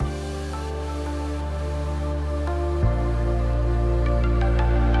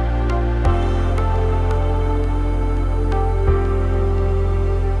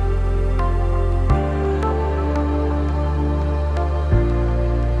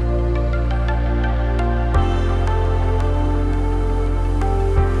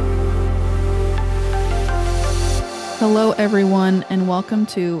Hello, everyone, and welcome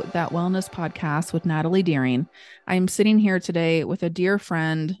to That Wellness Podcast with Natalie Deering. I'm sitting here today with a dear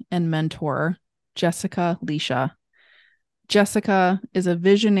friend and mentor, Jessica Lichaa. Jessica is a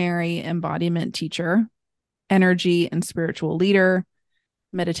visionary embodiment teacher, energy and spiritual leader,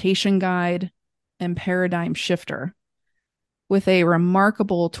 meditation guide, and paradigm shifter. With a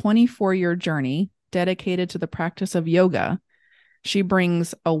remarkable 24-year journey dedicated to the practice of yoga, she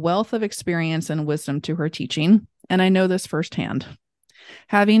brings a wealth of experience and wisdom to her teaching, and I know this firsthand.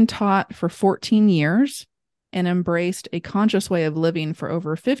 Having taught for 14 years and embraced a conscious way of living for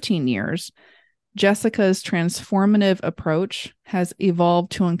over 15 years, Jessica's transformative approach has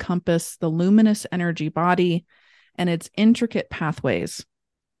evolved to encompass the luminous energy body and its intricate pathways,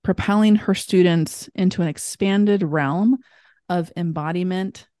 propelling her students into an expanded realm of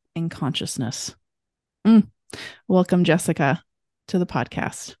embodiment and consciousness. Welcome, Jessica, to the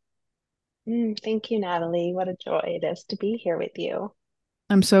podcast. Thank you, Natalie. What a joy it is to be here with you.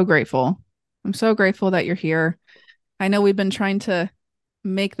 I'm so grateful. I'm so grateful that you're here. I know we've been trying to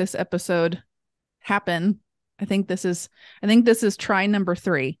make this episode happen. I think this is try number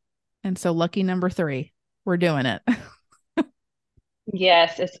 3. And so lucky number 3, we're doing it.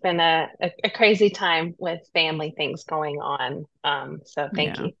 Yes, it's been a crazy time with family things going on. So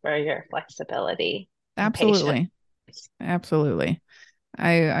thank Yeah, you for your flexibility and patience. absolutely. Absolutely.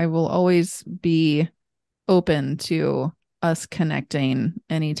 I will always be open to us connecting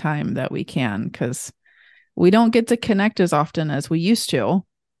anytime that we can, because we don't get to connect as often as we used to.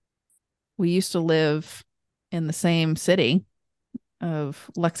 We used to live in the same city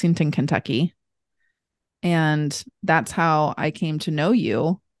of Lexington, Kentucky. And that's how I came to know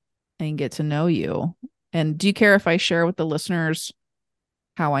you and get to know you. And do you care if I share with the listeners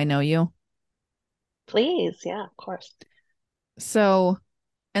how I know you? Please, yeah, of course. So,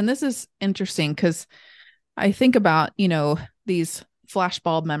 and this is interesting because I think about, these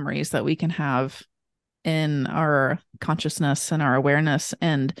flashbulb memories that we can have in our consciousness and our awareness.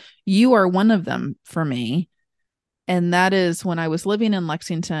 And you are one of them for me. And that is when I was living in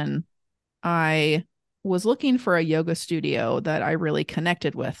Lexington, I was looking for a yoga studio that I really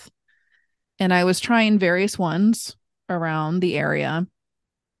connected with. And I was trying various ones around the area.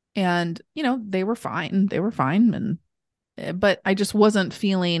 And, they were fine. They were fine. But I just wasn't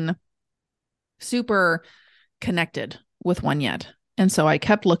feeling super connected with one yet. And so I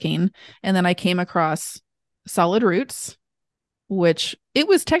kept looking. And then I came across Solid Roots, which it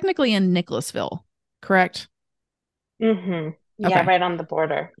was technically in Nicholasville, correct? Yeah, Okay. right on the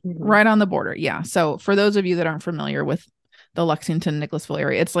border. Right on the border. Yeah. So for those of you that aren't familiar with the Lexington, Nicholasville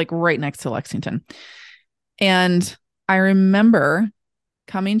area, it's like right next to Lexington. And I remember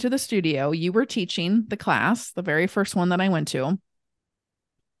coming to the studio. You were teaching the class, the very first one that I went to.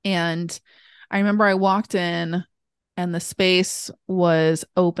 And I remember I walked in and the space was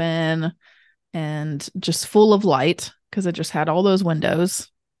open and just full of light because it just had all those windows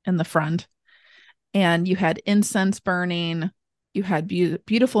in the front. And you had incense burning, you had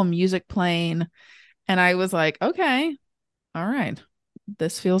beautiful music playing. And I was like, okay, all right,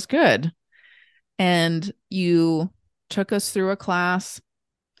 this feels good. And you took us through a class.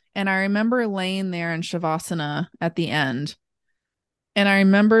 And I remember laying there in Shavasana at the end. And I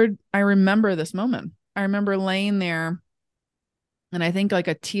remember this moment. I remember laying there and I think like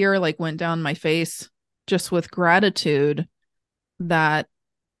a tear like went down my face just with gratitude that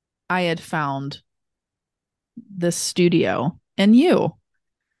I had found this studio and you.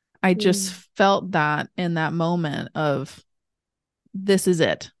 I just Mm. felt that in that moment of this is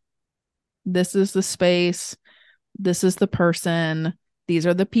it. This is the space. This is the person. These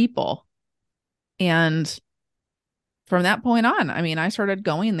are the people. And from that point on, I mean, I started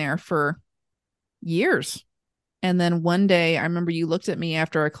going there for years. And then one day, I remember you looked at me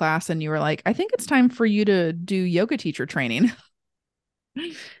after a class and you were like, I think it's time for you to do yoga teacher training.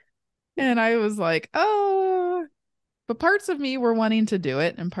 And I was like, oh, but parts of me were wanting to do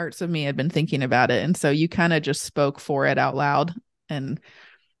it and parts of me had been thinking about it. And so you kind of just spoke for it out loud and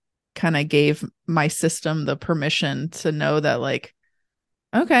kind of gave my system the permission to know that, like,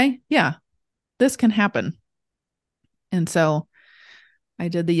 okay, yeah, this can happen. And so I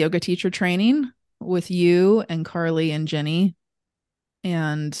did the yoga teacher training with you and Carly and Jenny.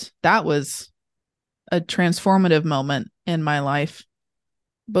 And that was a transformative moment in my life,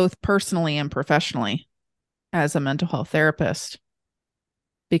 both personally and professionally as a mental health therapist,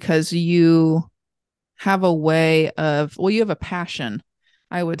 because you have a way of, well, you have a passion,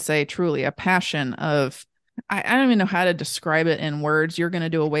 I would say, truly a passion of, I don't even know how to describe it in words. You're going to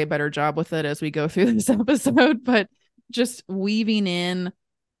do a way better job with it as we go through this episode, but just weaving in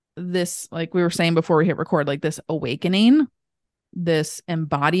this, like we were saying before we hit record, like this awakening, this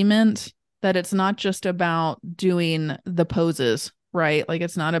embodiment, that it's not just about doing the poses, right? Like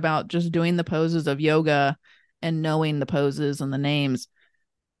it's not about just doing the poses of yoga and knowing the poses and the names.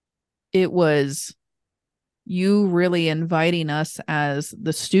 It was you really inviting us as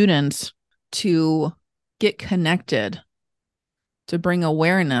the students to get connected, to bring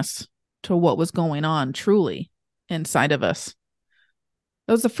awareness to what was going on truly inside of us.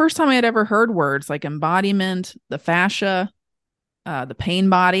 That was the first time I had ever heard words like embodiment, the fascia, the pain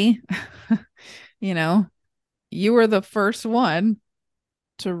body. You know, you were the first one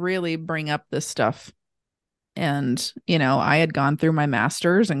to really bring up this stuff. And, I had gone through my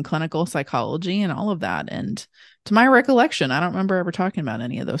master's in clinical psychology and all of that. And to my recollection, I don't remember ever talking about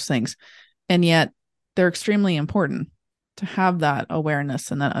any of those things. And yet they're extremely important to have that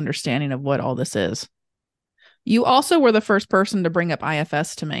awareness and that understanding of what all this is. You also were the first person to bring up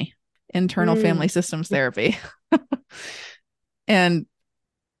IFS to me, internal family Mm. systems therapy. And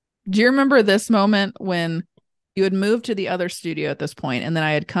do you remember this moment when you had moved to the other studio at this point, and then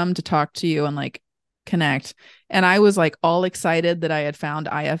I had come to talk to you and like connect, and I was like all excited that I had found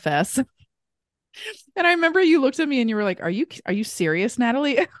IFS. And I remember you looked at me and you were like, "Are you serious,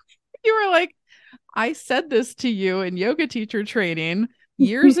 Natalie?" You were like, "I said this to you in yoga teacher training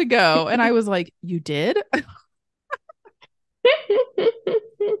years ago." And I was like, "You did?"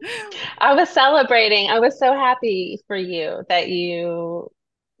 I was celebrating. I was so happy for you that you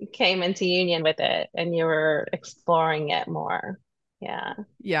came into union with it and you were exploring it more. Yeah.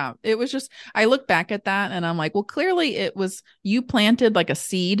 Yeah, it was just, I look back at that and I'm like, well, clearly it was you planted like a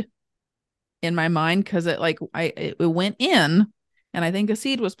seed in my mind, because it went in, and I think a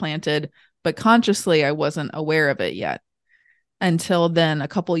seed was planted, but consciously I wasn't aware of it yet, until then a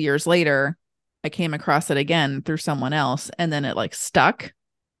couple years later I came across it again through someone else, and then it like stuck,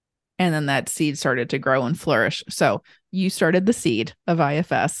 and then that seed started to grow and flourish. So you started the seed of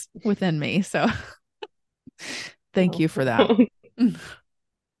IFS within me. So thank Oh. you for that.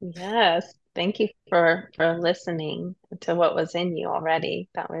 Yes. Thank you for listening to what was in you already,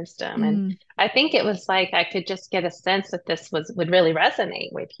 that wisdom. And Mm, I think it was like I could just get a sense that this would really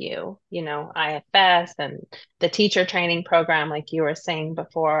resonate with you, IFS and the teacher training program, like you were saying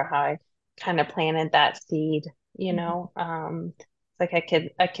before, how I kind of planted that seed, you mhm, know. It's like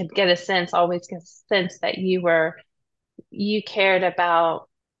I could get a sense, always get a sense that you cared about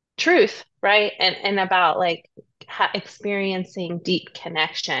truth, right? And about like experiencing deep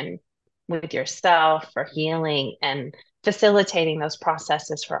connection with yourself for healing and facilitating those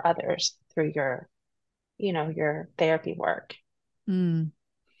processes for others through your therapy work. mm.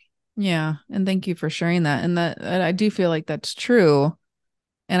 Yeah, and thank you for sharing that. And I do feel like that's true.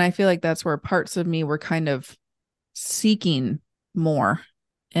 And I feel like that's where parts of me were kind of seeking more.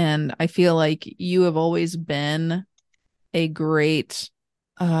 And I feel like you have always been a great,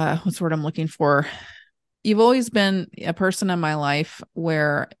 what's the word I'm looking for? You've always been a person in my life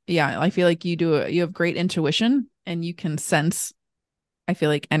where, yeah, I feel like you have great intuition, and you can sense, I feel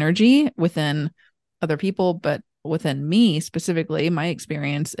like, energy within other people, but within me specifically, my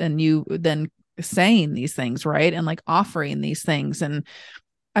experience, and you then saying these things, right? And like offering these things. And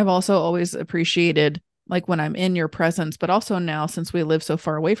I've also always appreciated like when I'm in your presence, but also now since we live so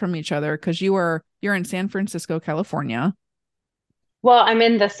far away from each other, because you're in San Francisco, California. Well, I'm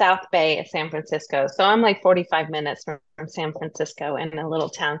in the South Bay of San Francisco, so I'm like 45 minutes from San Francisco in a little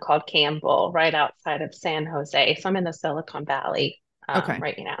town called Campbell, right outside of San Jose. So I'm in the Silicon Valley Okay.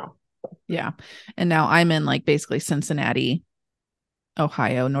 right now. Yeah. And now I'm in like basically Cincinnati,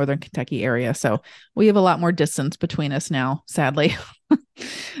 Ohio, Northern Kentucky area. So we have a lot more distance between us now, sadly.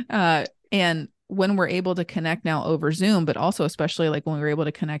 And when we're able to connect now over Zoom, but also especially like when we were able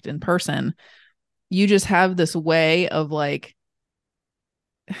to connect in person, you just have this way of like,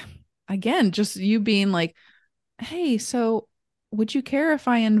 again, just you being like, hey, so would you care if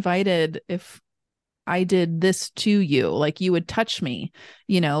if I did this to you? Like you would touch me,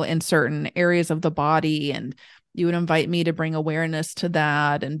 in certain areas of the body, and you would invite me to bring awareness to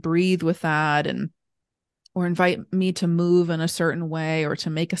that and breathe with that, and or invite me to move in a certain way or to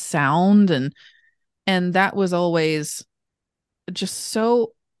make a sound. And that was always just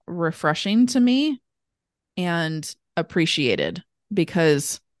so refreshing to me and appreciated,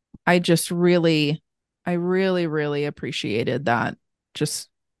 because I just really, I really, really appreciated that just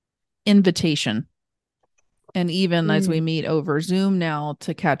invitation. And even as we Mm, meet over Zoom now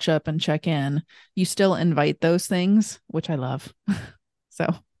to catch up and check in, you still invite those things, which I love. So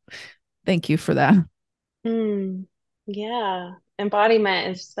thank you for that. mm, yeah.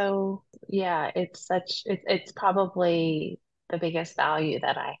 Embodiment is so, yeah, it's probably the biggest value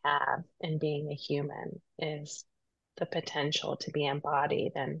that I have in being a human is the potential to be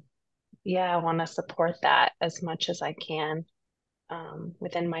embodied. And yeah, I want to support that as much as I can,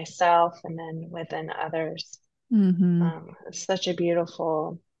 within myself and then within others. Mm-hmm. It's such a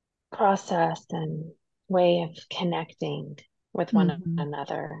beautiful process and way of connecting with one Mm-hmm.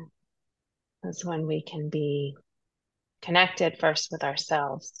 another is when we can be connected first with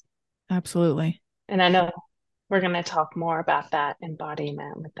ourselves. Absolutely. And I know we're going to talk more about that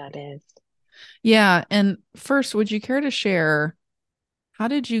embodiment, what that is. Yeah. And first, would you care to share how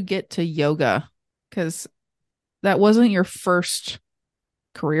did you get to yoga? Because that wasn't your first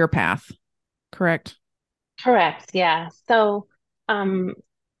career path, correct? Correct. Yeah. Um,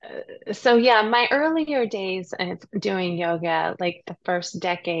 so yeah, my earlier days of doing yoga, like the first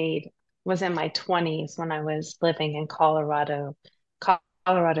decade was in my 20s when I was living in Colorado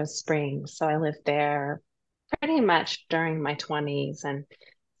Springs. So I lived there pretty much during my 20s. And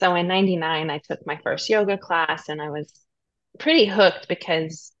so in 99, I took my first yoga class and I was pretty hooked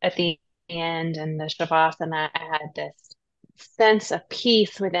because at the end and the Shavasana, I had this sense of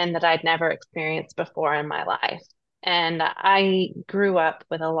peace within that I'd never experienced before in my life. And I grew up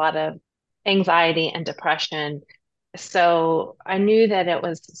with a lot of anxiety and depression. So I knew that it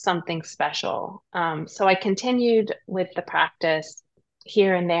was something special. So I continued with the practice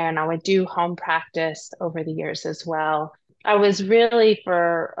here and there, and I would do home practice over the years as well. I was really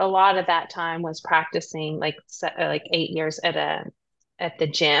for a lot of that time was practicing like 8 years at the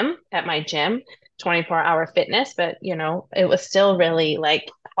gym, at my gym, 24-hour fitness, but it was still really like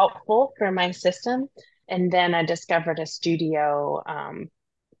helpful for my system. And then I discovered a studio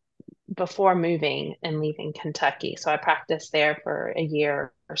before moving and leaving Kentucky. So I practiced there for a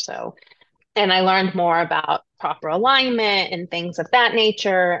year or so. And I learned more about proper alignment and things of that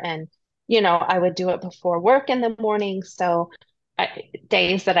nature. And, I would do it before work in the morning. So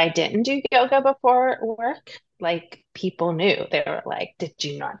days that I didn't do yoga before work, like people knew. They were like, "Did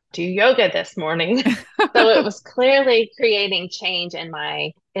you not do yoga this morning?" So it was clearly creating change in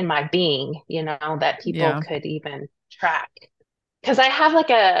my being, that people Yeah. could even track. Because I have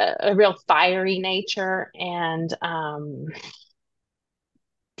like a real fiery nature and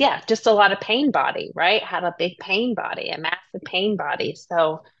yeah, just a lot of pain body, right? Had a big pain body, a massive pain body.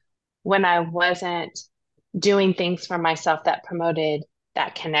 So when I wasn't doing things for myself that promoted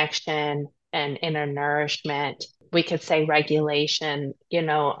that connection and inner nourishment, we could say regulation,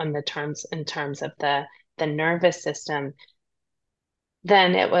 on the terms in terms of the nervous system,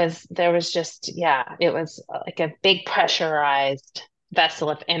 then there was just, yeah, it was like a big pressurized vessel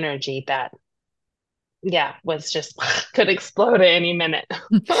of energy that, yeah, was just could explode at any minute.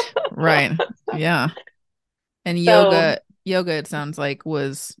 Right. Yeah. And So yoga, it sounds like,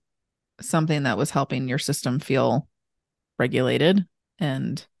 was something that was helping your system feel regulated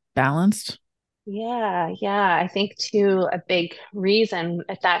and balanced. yeah, yeah. I think too, a big reason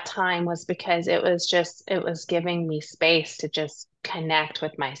at that time was because it was giving me space to just connect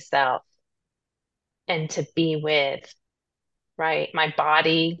with myself and to be with, right, my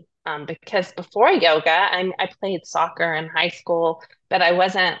body. Because before yoga, I played soccer in high school, but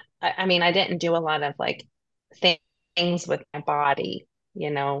I mean, I didn't do a lot of like things with my body,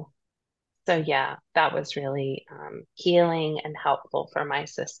 you know. So yeah, that was really healing and helpful for my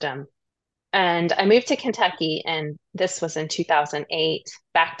system. And I moved to Kentucky, and this was in 2008,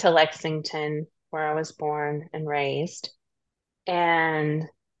 back to Lexington, where I was born and raised. And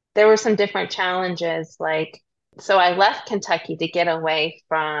there were some different challenges. So I left Kentucky to get away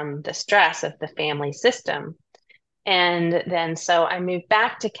from the stress of the family system. And then so I moved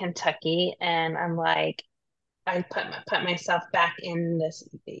back to Kentucky, and I'm like, I put myself back in this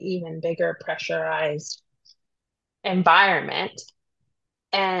even bigger pressurized environment.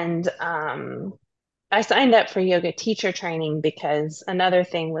 And I signed up for yoga teacher training because another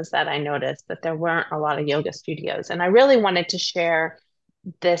thing was that I noticed that there weren't a lot of yoga studios. And I really wanted to share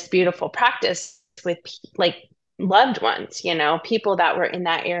this beautiful practice with like loved ones, people that were in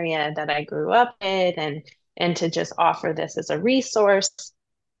that area that I grew up in and to just offer this as a resource.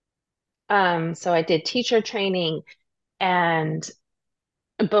 So I did teacher training, and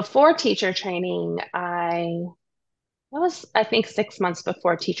before teacher training, I think 6 months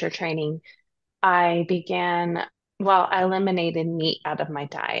before teacher training, I eliminated meat out of my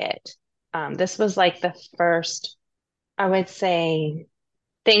diet. This was like the first, I would say,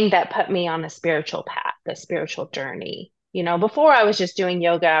 thing that put me on a spiritual path, a spiritual journey. Before I was just doing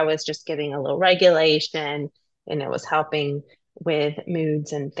yoga, I was just getting a little regulation and it was helping with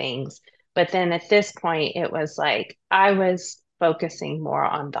moods and things. But then at this point, it was like focusing more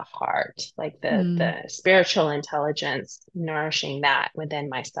on the heart, like Mm. the spiritual intelligence, nourishing that within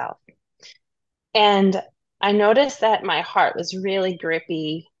myself. And I noticed that my heart was really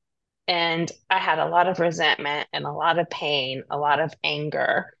grippy and I had a lot of resentment and a lot of pain, a lot of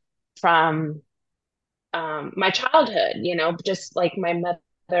anger from my childhood, just like my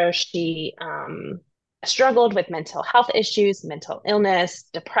mother, she struggled with mental health issues, mental illness,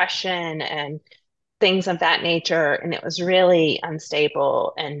 depression, and things of that nature. And it was really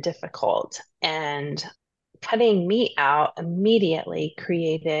unstable and difficult. And cutting meat out immediately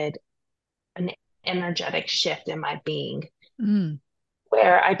created an energetic shift in my being Mm.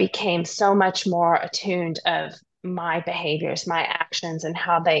 where I became so much more attuned of my behaviors, my actions, and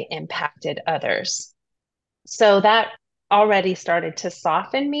how they impacted others. So that already started to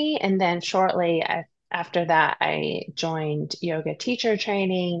soften me. And then shortly after that, I joined yoga teacher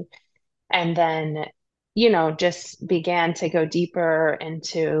training and then, just began to go deeper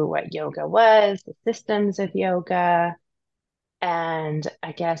into what yoga was, the systems of yoga. And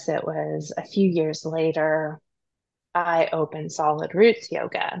I guess it was a few years later, I opened Solid Roots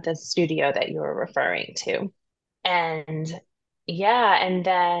Yoga, the studio that you were referring to. And yeah, and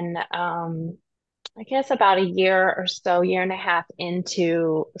then I guess about a year or so, year and a half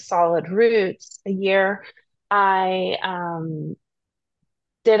into Solid Roots, a year, I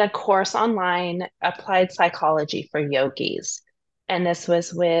did a course online, applied psychology for yogis. And this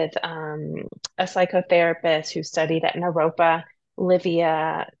was with a psychotherapist who studied at Naropa,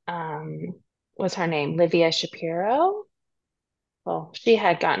 Livia, was her name, Livia Shapiro. Well, she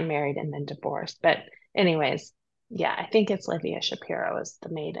had gotten married and then divorced. But anyways, yeah, I think it's Livia Shapiro is the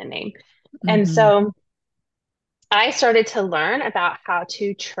maiden name. And Hmm. so I started to learn about how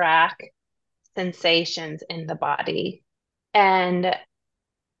to track sensations in the body and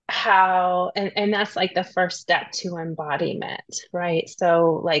and that's like the first step to embodiment, right?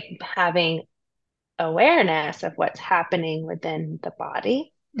 So like having awareness of what's happening within the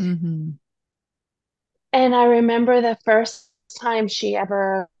body. Hmm. And I remember the first time she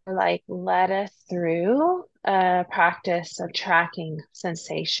ever like led us through a practice of tracking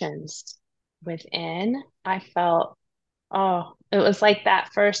sensations within. I felt, oh, it was like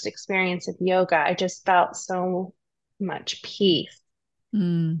that first experience of yoga. I just felt so much peace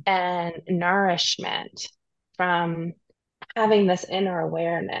Mm. and nourishment from having this inner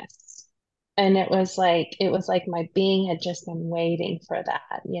awareness. And it was like my being had just been waiting for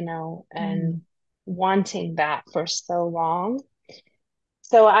that, and Mm. wanting that for so long.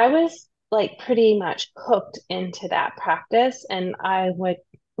 So I was like pretty much hooked into that practice, and I would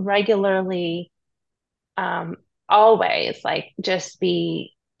regularly, um, always like just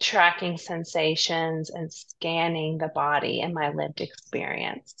be tracking sensations and scanning the body and my lived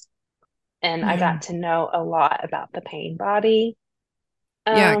experience. And I Yeah. got to know a lot about the pain body.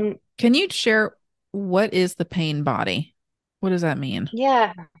 Yeah. Um, Can you share what is the pain body? What does that mean?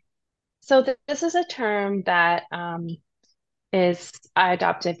 yeah. So this is a term that is I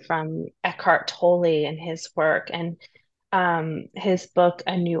adopted from Eckhart Tolle and his work and his book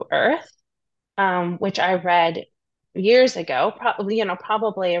A New Earth, which I read years ago, probably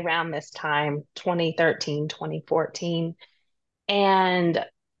probably around this time, 2013, 2014. And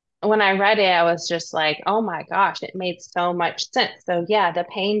when I read it, I was just like, oh my gosh, it made so much sense. So, yeah, the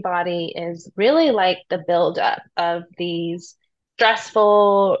pain body is really like the buildup of these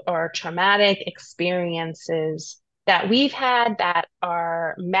stressful or traumatic experiences that we've had that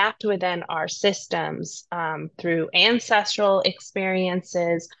are mapped within our systems through ancestral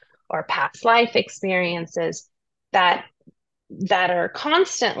experiences or past life experiences that are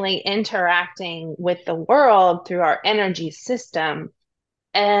constantly interacting with the world through our energy system.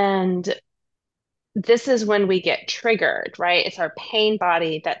 And this is when we get triggered, right? It's our pain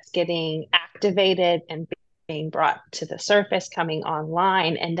body that's getting activated and being brought to the surface, coming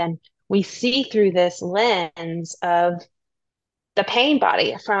online. And then we see through this lens of the pain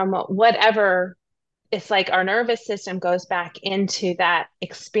body from whatever it's like our nervous system goes back into that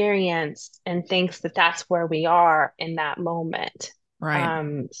experience and thinks that that's where we are in that moment.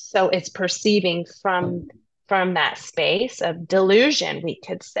 Right. So it's perceiving from that space of delusion, we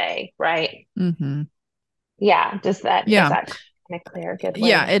could say, right? Hmm. Yeah, does Yeah. that kind of clear a good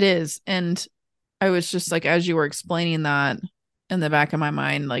Yeah, way? it is. And I was just like, as you were explaining that in the back of my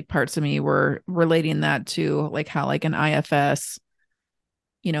mind, like parts of me were relating that to like how, like an IFS,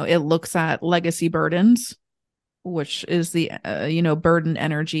 it looks at legacy burdens, which is the, burden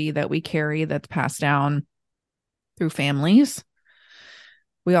energy that we carry that's passed down through families.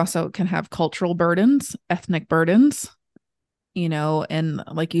 We also can have cultural burdens, ethnic burdens, and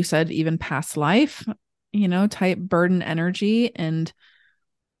like you said, even past life. type burden energy, and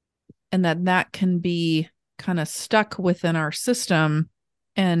that can be kind of stuck within our system.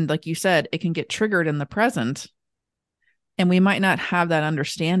 And like you said, it can get triggered in the present, and we might not have that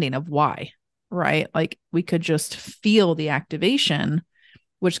understanding of why, right? Like we could just feel the activation,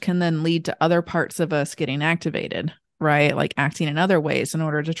 which can then lead to other parts of us getting activated, right? Like acting in other ways in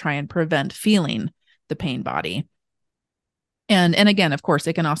order to try and prevent feeling the pain body. And again, of course,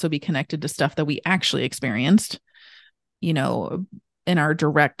 it can also be connected to stuff that we actually experienced, you know, in our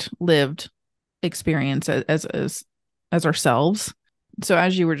direct lived experience as ourselves. So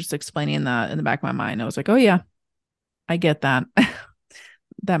as you were just explaining that in the back of my mind, I was like, oh yeah, I get that.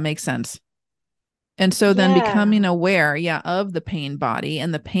 That makes sense. And so then Yeah. becoming aware, yeah, of the pain body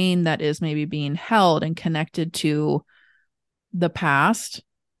and the pain that is maybe being held and connected to the past,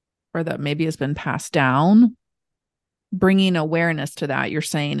 or that maybe has been passed down, bringing awareness to that, you're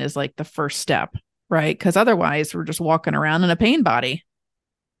saying, is like the first step, right? Because otherwise we're just walking around in a pain body.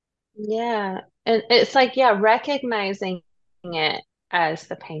 Yeah. And it's like, yeah, recognizing it as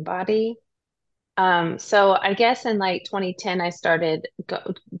the pain body. So I guess in like 2010, I started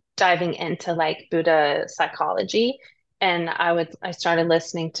diving into like Buddha psychology, and I started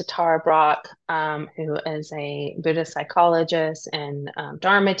listening to Tara Brach, who is a Buddhist psychologist and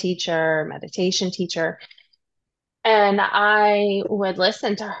Dharma teacher, meditation teacher, and I would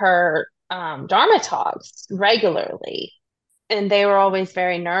listen to her Dharma talks regularly, and they were always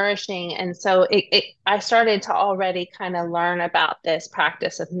very nourishing. And so I started to already kind of learn about this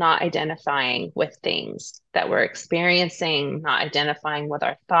practice of not identifying with things that we're experiencing, not identifying with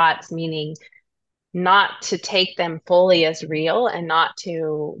our thoughts, meaning not to take them fully as real and not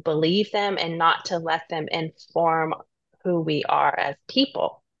to believe them and not to let them inform who we are as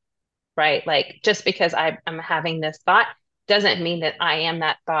people, right? Like just because I'm having this thought doesn't mean that I am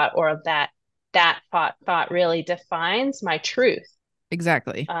that thought, or that thought really defines my truth.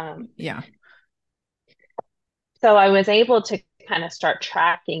 Exactly. Um, Yeah. so I was able to kind of start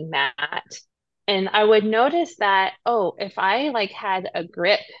tracking that. And I would notice that, oh, if I like had a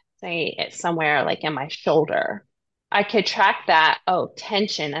grip, say it's somewhere like in my shoulder, I could track that, oh,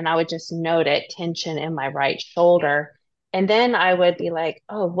 tension. And I would just note it, tension in my right shoulder. And then I would be like,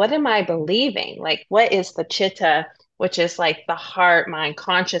 oh, what am I believing? Like, what is the chitta, which is like the heart, mind,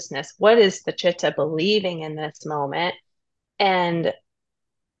 consciousness? What is the chitta believing in this moment? And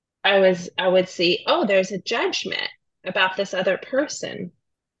I would see, oh, there's a judgment about this other person.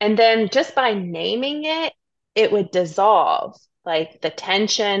 And then just by naming it, it would dissolve. Like the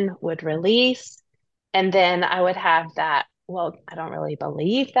tension would release. And then I would have that, well, I don't really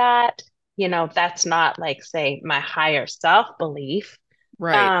believe that. That's not like, say, my higher self belief.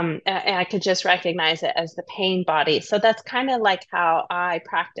 Right. And I could just recognize it as the pain body. So that's kind of like how I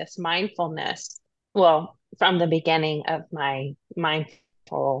practice mindfulness. Well, from the beginning of my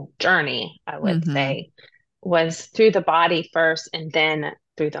mindful journey, I would Mm-hmm. say, was through the body first and then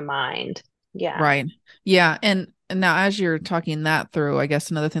through the mind. Yeah. Right. Yeah. And now as you're talking that through, I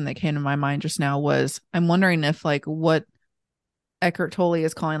guess another thing that came to my mind just now was I'm wondering if like what Eckhart Tolle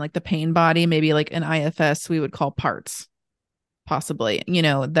is calling like the pain body, maybe like an IFS we would call parts, possibly,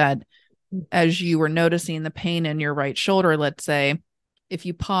 that as you were noticing the pain in your right shoulder, let's say, if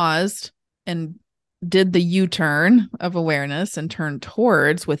you paused and did the U-turn of awareness and turned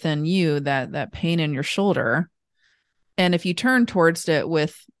towards within you that pain in your shoulder, and if you turn towards it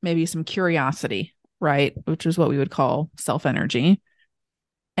with maybe some curiosity, right, which is what we would call self energy,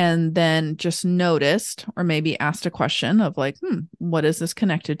 and then just noticed or maybe asked a question of like, what is this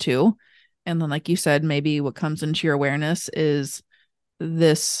connected to? And then, like you said, maybe what comes into your awareness is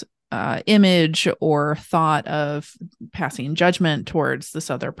this image or thought of passing judgment towards this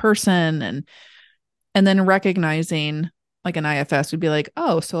other person, and then recognizing, like an IFS would be like,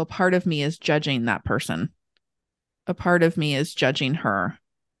 oh, so a part of me is judging that person, a part of me is judging her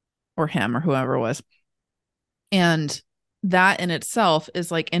or him or whoever it was. And that in itself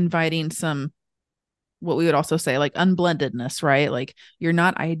is like inviting some, what we would also say, like unblendedness, right? Like you're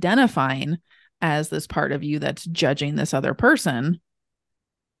not identifying as this part of you that's judging this other person.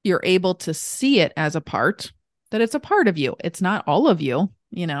 You're able to see it as a part, that it's a part of you. It's not all of you,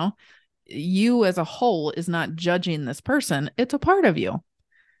 you as a whole is not judging this person. It's a part of you.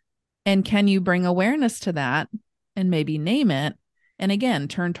 And can you bring awareness to that and maybe name it? And again,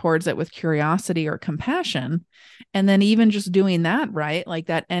 turn towards it with curiosity or compassion. And then even just doing that, right? Like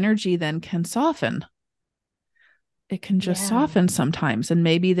that energy then can soften. It can just Yeah. soften sometimes. And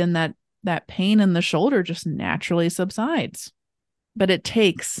maybe then that pain in the shoulder just naturally subsides. But it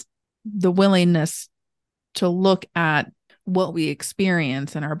takes the willingness to look at what we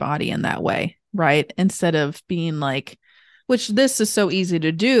experience in our body in that way. right? Instead of being like, which this is so easy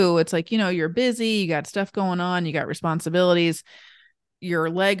to do. It's like, you're busy, you got stuff going on, you got responsibilities, your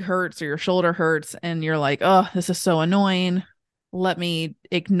leg hurts or your shoulder hurts, and you're like, oh, this is so annoying. Let me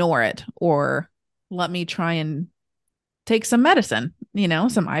ignore it, or let me try and take some medicine,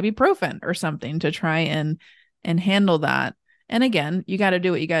 some ibuprofen or something to try and handle that. And again, you got to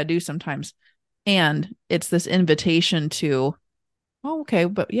do what you got to do sometimes. And it's this invitation to, oh, okay,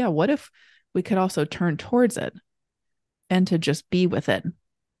 but yeah, what if we could also turn towards it and to just be with it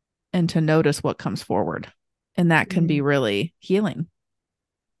and to notice what comes forward. And that can be Mm. really healing.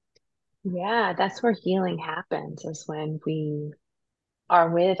 Yeah, that's where healing happens, is when we are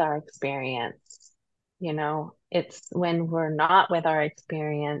with our experience. It's when we're not with our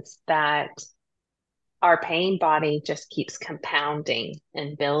experience that our pain body just keeps compounding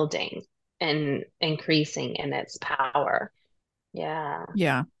and building and increasing in its power. Yeah.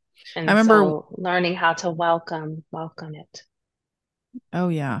 Yeah. I And remember, so learning how to welcome it. oh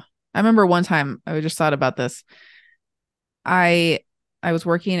yeah. I remember one time I just thought about this. I I was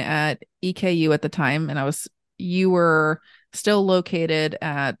working at EKU at the time, and you were still located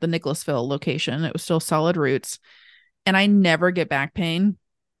at the Nicholasville location. It was still Solid Roots. And I never get back pain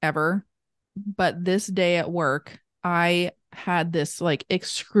ever. But this day at work, I had this like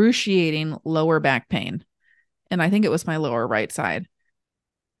excruciating lower back pain. And I think it was my lower right side.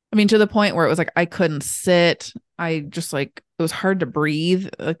 I mean, to the point where it was like I couldn't sit. I just like, it was hard to breathe.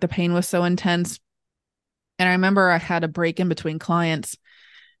 Like the pain was so intense. And I remember I had a break in between clients,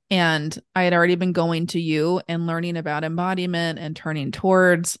 and I had already been going to you and learning about embodiment and turning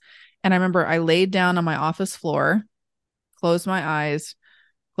towards. And I remember I laid down on my office floor, closed my eyes,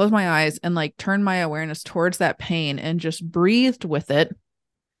 and like turned my awareness towards that pain and just breathed with it.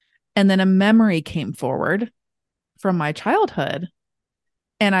 And then a memory came forward from my childhood.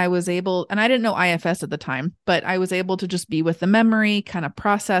 And I was able, and I didn't know IFS at the time, but I was able to just be with the memory, kind of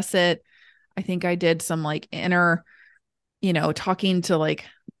process it. I think I did some like inner, talking to like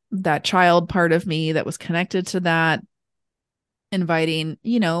that child part of me that was connected to that, inviting,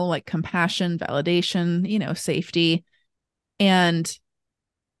 like compassion, validation, safety. And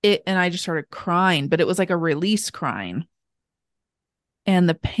and I just started crying, but it was like a release crying. And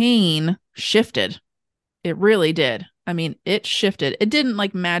the pain shifted. It really did. I mean, it shifted. It didn't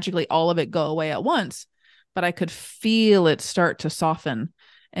like magically all of it go away at once, but I could feel it start to soften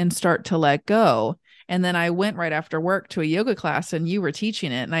and start to let go. And then I went right after work to a yoga class, and you were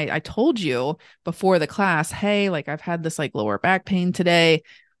teaching it. And I told you before the class, hey, like I've had this like lower back pain today.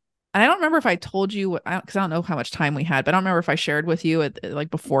 And I don't remember if I told you, because I don't know how much time we had, but I don't remember if I shared with you like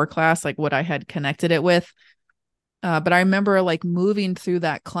before class, like what I had connected it with. But I remember like moving through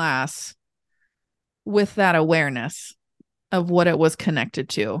that class with that awareness of what it was connected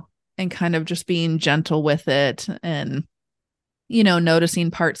to, and kind of just being gentle with it, and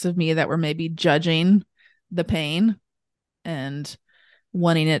noticing parts of me that were maybe judging the pain and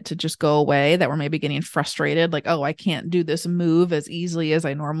wanting it to just go away, that were maybe getting frustrated, like, oh, I can't do this move as easily as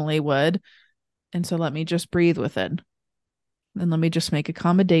I normally would. And so let me just breathe with it, and let me just make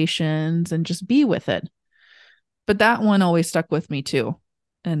accommodations and just be with it. But that one always stuck with me too.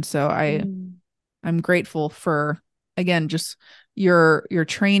 And so Mm. I'm grateful for, again, just your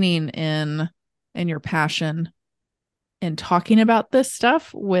training in and your passion in talking about this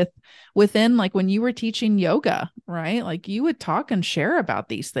stuff within, like when you were teaching yoga, right? Like you would talk and share about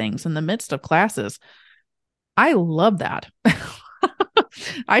these things in the midst of classes. I love that.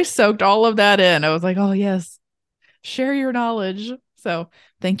 I soaked all of that in. I was like, oh yes, share your knowledge. So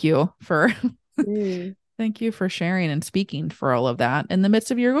thank you for Mm. thank you for sharing and speaking for all of that in the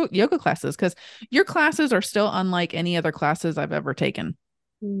midst of your yoga classes, because your classes are still unlike any other classes I've ever taken.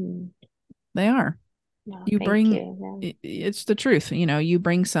 Mm. They are. No, You thank bring, you. Yeah. it's the truth. You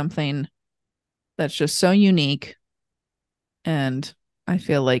bring something that's just so unique, and I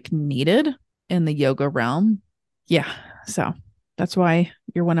feel like needed in the yoga realm. Yeah. So that's why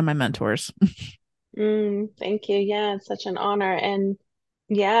you're one of my mentors. Thank you. Yeah, it's such an honor. And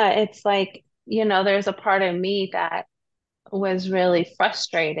yeah, it's like, there's a part of me that was really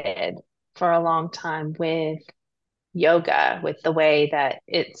frustrated for a long time with yoga, with the way that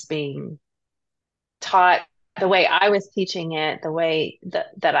it's being taught, the way I was teaching it, the way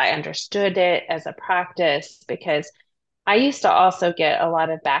that I understood it as a practice, because I used to also get a lot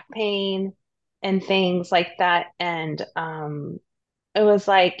of back pain and things like that. And it was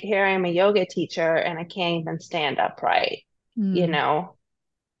like, here I am a yoga teacher and I can't even stand upright, you Mm, know,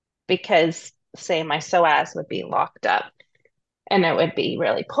 because say my psoas would be locked up and it would be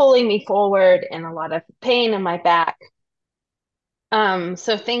really pulling me forward and a lot of pain in my back.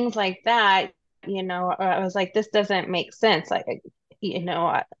 So things like that, or I was like, this doesn't make sense. Like,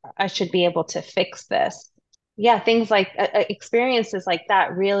 I should be able to fix this. Yeah, things like experiences like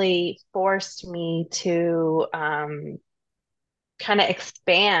that really forced me to kind of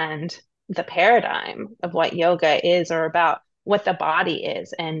expand the paradigm of what yoga is or about what the body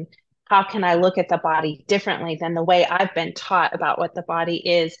is and how can I look at the body differently than the way I've been taught about what the body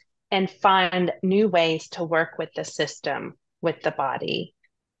is and find new ways to work with the system with the body.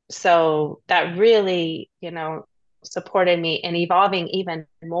 So that really, supported me in evolving even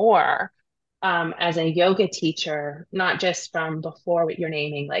more as a yoga teacher, not just from before what you're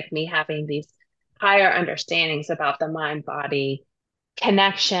naming, like me having these higher understandings about the mind body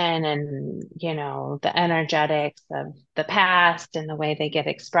connection and the energetics of the past and the way they get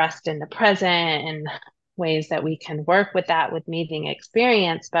expressed in the present and ways that we can work with that with meeting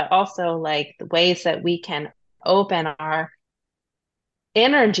experience, but also like the ways that we can open our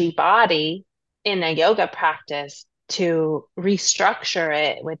energy body in a yoga practice to restructure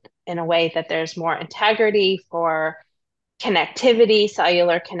it with in a way that there's more integrity for connectivity,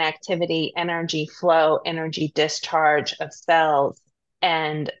 cellular connectivity, energy flow, energy discharge of cells,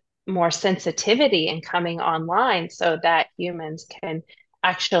 and more sensitivity in coming online so that humans can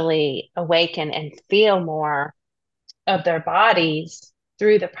actually awaken and feel more of their bodies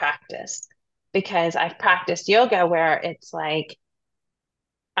through the practice. Because I've practiced yoga where it's like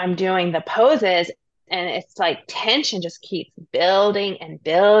I'm doing the poses and it's like tension just keeps building and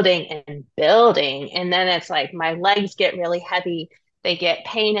building and building. And then it's like my legs get really heavy. They get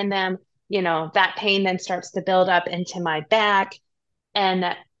pain in them. That pain then starts to build up into my back. And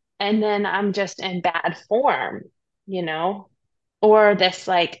then I'm just in bad form, you know? Or this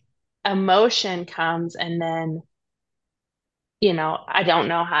like emotion comes and then I don't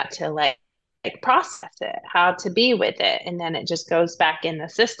know how to like process it, how to be with it. And then it just goes back in the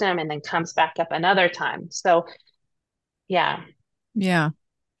system and then comes back up another time. So yeah, Yeah.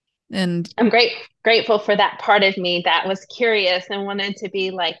 And I'm grateful for that part of me that was curious and wanted to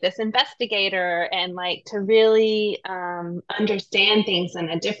be like this investigator and like to really understand things in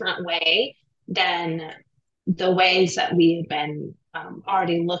a different way than the ways that we've been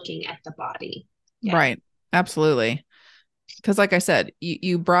already looking at the body. Yeah. right. Absolutely. Because like I said,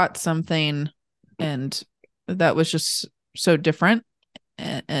 you brought something and that was just so different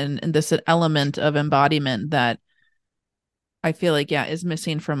and this element of embodiment that I feel like, yeah, is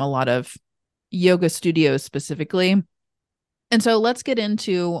missing from a lot of yoga studios specifically. And so let's get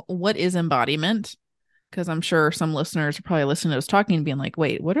into what is embodiment, because I'm sure some listeners are probably listening to us talking and being like,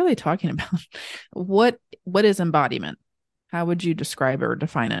 wait, what are they talking about? What is embodiment? How would you describe or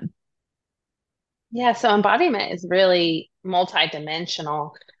define it? Yeah, so embodiment is really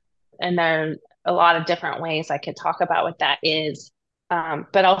multidimensional, and there are a lot of different ways I could talk about what that is.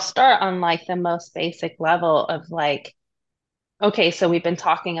 But I'll start on like the most basic level of like, okay, so we've been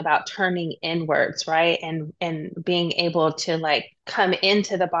talking about turning inwards, right? And being able to like come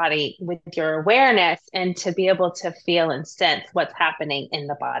into the body with your awareness and to be able to feel and sense what's happening in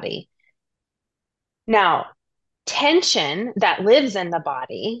the body. Now, tension that lives in the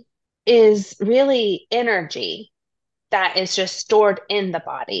body is really energy that is just stored in the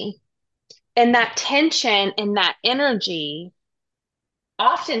body. And that tension and that energy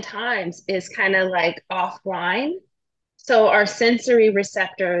oftentimes is kind of like offline. So our sensory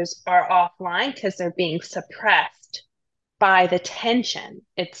receptors are offline because they're being suppressed by the tension.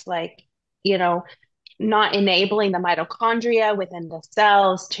 It's like, you know, not enabling the mitochondria within the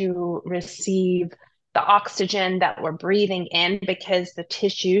cells to receive the oxygen that we're breathing in because the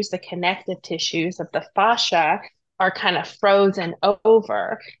tissues, the connective tissues of the fascia are kind of frozen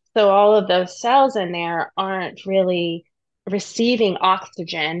over. So all of those cells in there aren't really receiving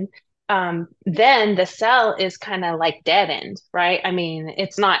oxygen. Then the cell is kind of like deadened, right? I mean,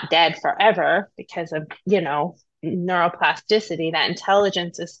 it's not dead forever because of, neuroplasticity. That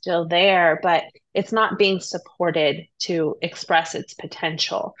intelligence is still there, but it's not being supported to express its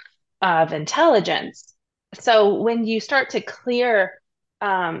potential of intelligence. So when you start to clear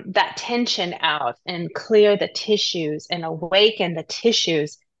that tension out and clear the tissues and awaken the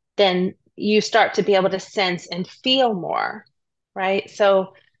tissues, then you start to be able to sense and feel more, right?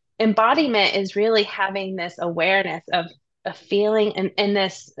 So embodiment is really having this awareness of a feeling and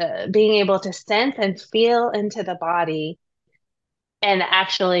this being able to sense and feel into the body and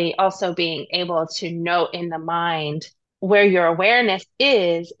actually also being able to note in the mind where your awareness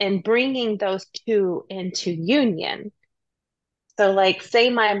is and bringing those two into union. So, like, say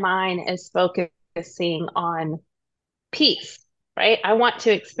my mind is focusing on peace, right? I want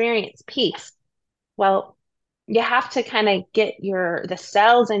to experience peace. Well, you have to kind of get the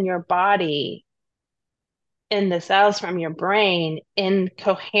cells in your body. in the cells from your brain in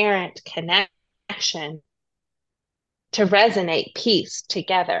coherent connection to resonate peace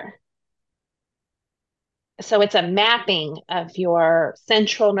together. So it's a mapping of your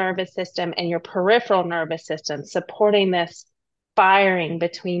central nervous system and your peripheral nervous system, supporting this firing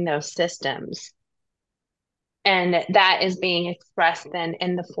between those systems. And that is being expressed then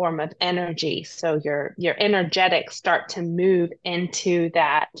in the form of energy. So your energetics start to move into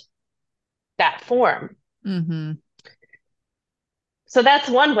that form. Mm-hmm. So that's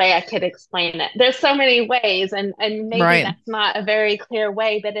one way I could explain it. There's so many ways, and maybe Right. that's not a very clear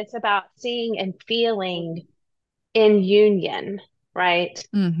way, but it's about seeing and feeling in union, right?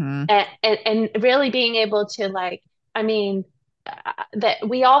 Mm-hmm. And really being able to like, I mean, that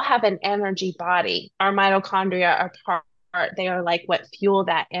we all have an energy body. Our mitochondria are part, they are like what fuel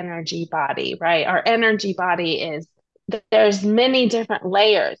that energy body, right? Our energy body is there's many different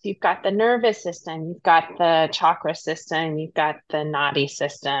layers. You've got the nervous system, you've got the chakra system, you've got the nadi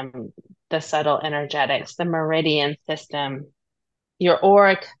system, the subtle energetics, the meridian system, your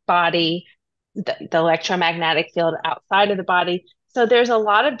auric body, the electromagnetic field outside of the body. So there's a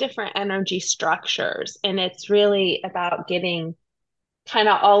lot of different energy structures, and it's really about getting kind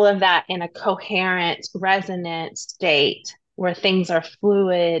of all of that in a coherent, resonant state where things are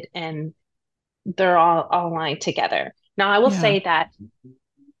fluid and they're all aligned together. Now, I will Yeah. say that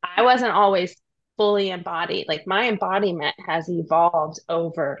I wasn't always fully embodied. Like my embodiment has evolved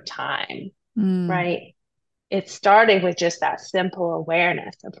over time, Mm. right? It started with just that simple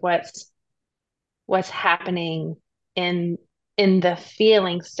awareness of what's happening in in the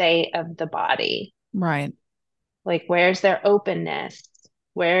feeling state of the body. Right. Like where's their openness?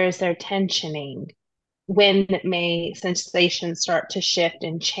 Where is their tensioning? When may sensations start to shift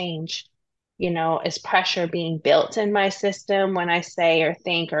and change? Is pressure being built in my system when I say or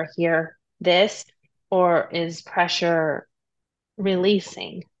think or hear this, or is pressure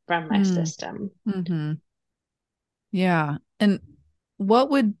releasing from my Mm. system? Mm-hmm. Yeah. And what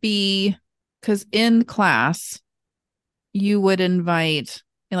would be, because in class, you would invite,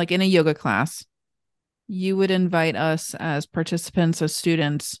 like in a yoga class, you would invite us as participants, as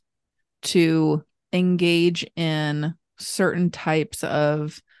students, to engage in certain types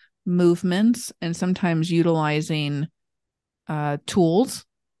of movements and sometimes utilizing tools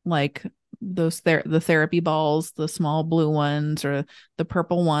like the therapy balls, the small blue ones or the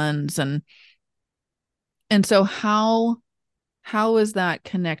purple ones, and so how is that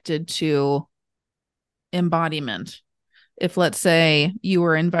connected to embodiment? If let's say you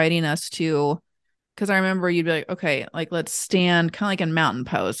were inviting us to, because I remember you'd be like, okay, like let's stand kind of like in mountain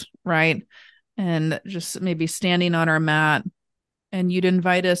pose, right? And just maybe standing on our mat, and you'd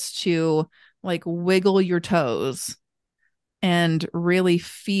invite us to like wiggle your toes and really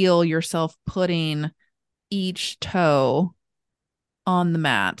feel yourself putting each toe on the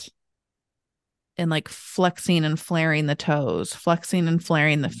mat and like flexing and flaring the toes, flexing and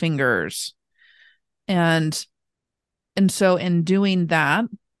flaring the fingers. And so in doing that,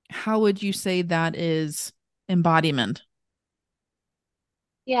 how would you say that is embodiment?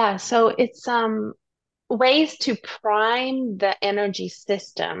 Yeah, so it's ways to prime the energy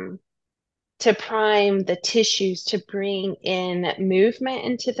system, to prime the tissues, to bring in movement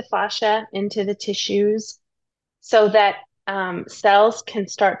into the fascia, into the tissues, so that cells can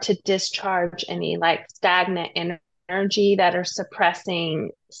start to discharge any like stagnant energy that are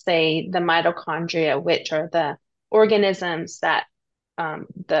suppressing, say, the mitochondria, which are the organisms that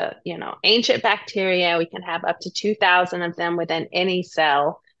the ancient bacteria, we can have up to 2,000 of them within any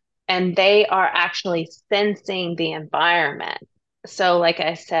cell, and they are actually sensing the environment. So like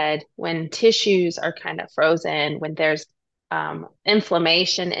I said, when tissues are kind of frozen, when there's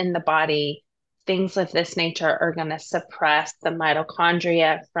inflammation in the body, things of this nature are going to suppress the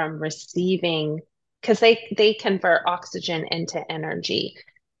mitochondria from receiving, because they convert oxygen into energy.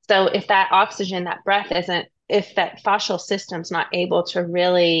 So if that oxygen, that breath isn't, if that fascial system's not able to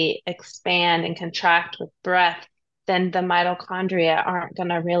really expand and contract with breath, then the mitochondria aren't going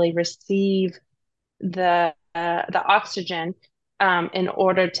to really receive the oxygen in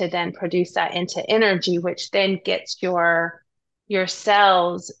order to then produce that into energy, which then gets your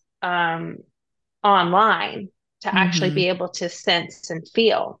cells online to actually Mm-hmm. be able to sense and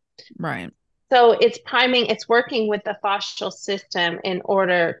feel. Right. So it's priming, it's working with the fascial system in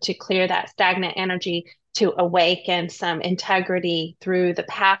order to clear that stagnant energy, to awaken some integrity through the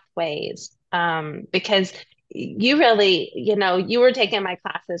pathways. Because you really, you were taking my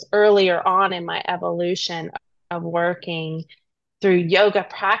classes earlier on in my evolution of working through yoga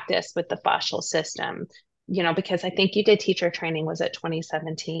practice with the fascial system, because I think you did teacher training, was it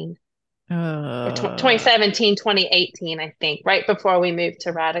 2017? or Uh, 2017, 2018, I think, right before we moved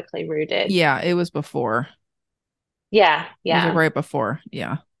to Radically Rooted. yeah, it was before. Yeah, It was like yeah. right before.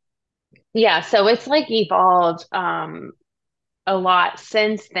 Yeah. Yeah, so it's like evolved a lot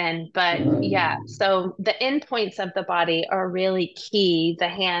since then. But yeah, so the endpoints of the body are really key: the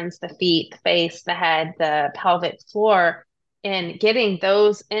hands, the feet, the face, the head, the pelvic floor, and getting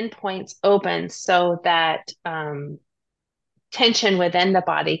those endpoints open so that tension within the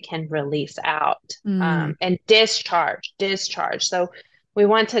body can release out, Mm, and discharge. So we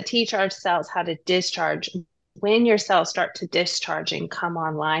want to teach ourselves how to discharge when your cells start to discharge and come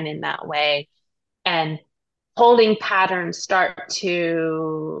online in that way. And holding patterns start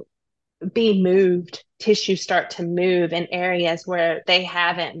to be moved, tissues start to move in areas where they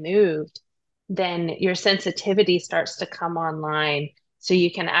haven't moved, then your sensitivity starts to come online so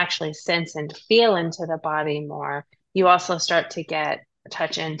you can actually sense and feel into the body more. You also start to get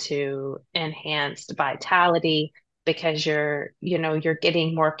touch into enhanced vitality because you're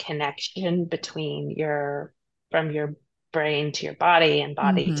getting more connection between your from your brain to your body and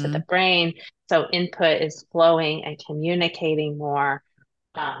body to the hmm. brain. So input is flowing and communicating more.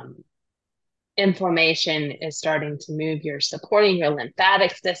 Um, Inflammation is starting to move. You're supporting your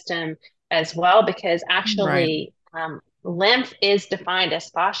lymphatic system as well, because Right. actually, lymph is defined as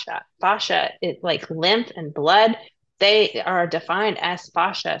fascia. Fascia is like lymph and blood, they are defined as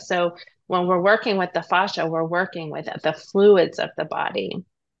fascia. So when we're working with the fascia, we're working with the fluids of the body.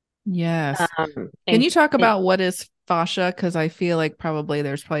 Yes. Can And, you talk and about what is fascia? Because I feel like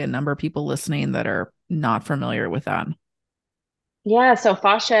there's probably a number of people listening that are not familiar with that. yeah, so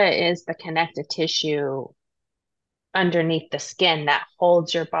fascia is the connective tissue underneath the skin that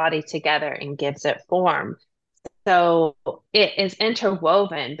holds your body together and gives it form. So it is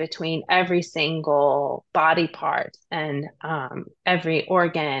interwoven between every single body part and every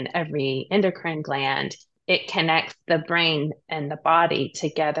organ, every endocrine gland. It connects the brain and the body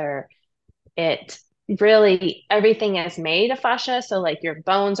together. It really, everything is made of fascia. So, like your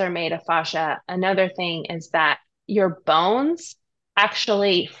bones are made of fascia. Another thing is that your bones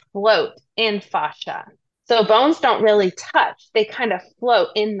actually float in fascia. So, bones don't really touch, they kind of float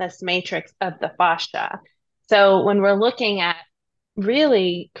in this matrix of the fascia. So, when we're looking at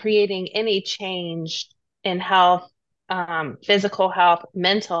really creating any change in health, physical health,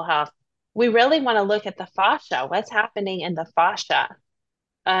 mental health, we really want to look at the fascia. What's happening in the fascia?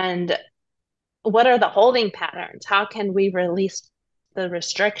 And what are the holding patterns? How can we release the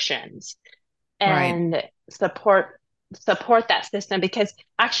restrictions Right. and support that system? Because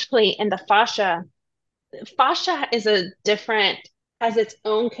actually in the fascia is a different has its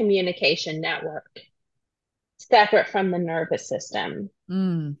own communication network separate from the nervous system.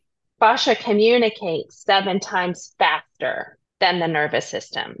 Mm. Fascia communicates 7 times faster than the nervous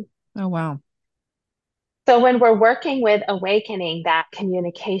system. Oh, wow. So when we're working with awakening that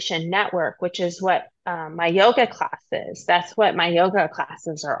communication network, which is what my yoga classes, that's what my yoga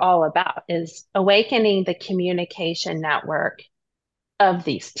classes are all about, is awakening the communication network of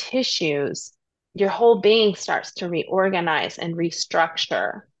these tissues. Your whole being starts to reorganize and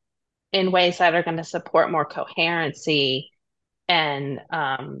restructure in ways that are going to support more coherency and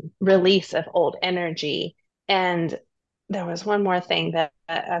release of old energy. And there was one more thing that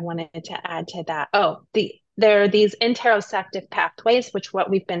I wanted to add to that. Oh, there are these interoceptive pathways, which what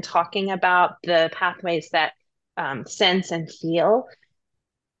we've been talking about, the pathways that sense and feel.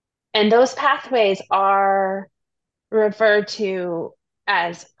 And those pathways are referred to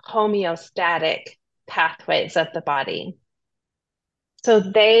as homeostatic pathways of the body. So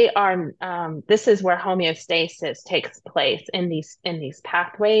they are, this is where homeostasis takes place in these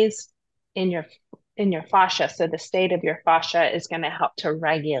pathways in your fascia. So the state of your fascia is going to help to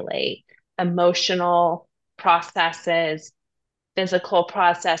regulate emotional processes, physical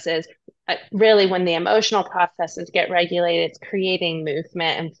processes. Really, when the emotional processes get regulated, it's creating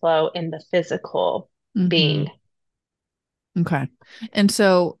movement and flow in the physical Hmm. being. Okay. And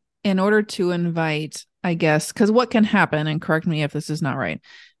so, in order to invite, I guess, because what can happen, and correct me if this is not right,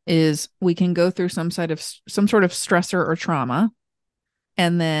 is we can go through some sort of stressor or trauma,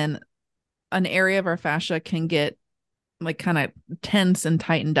 and then an area of our fascia can get like kind of tense and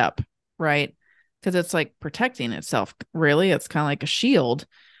tightened up, right? Because it's like protecting itself. Really, it's kind of like a shield.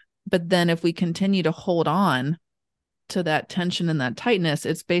 But then if we continue to hold on to that tension and that tightness,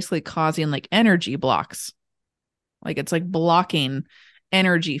 it's basically causing like energy blocks. Like it's like blocking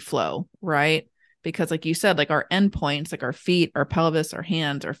energy flow, right? Because like you said, like our endpoints, like our feet, our pelvis, our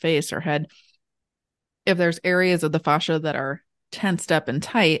hands, our face, our head, if there's areas of the fascia that are tensed up and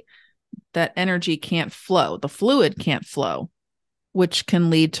tight, that energy can't flow. The fluid can't flow. which can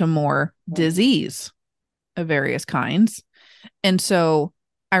lead to more disease of various kinds. And so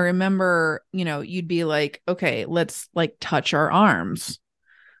I remember, you'd be like, okay, let's like touch our arms.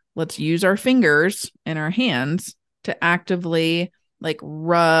 Let's use our fingers and our hands to actively like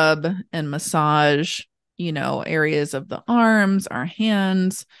rub and massage, areas of the arms, our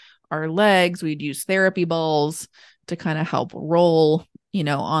hands, our legs. We'd use therapy balls to kind of help roll,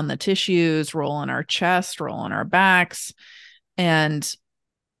 on the tissues, roll on our chest, roll on our backs. And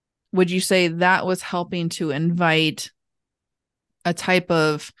would you say that was helping to invite a type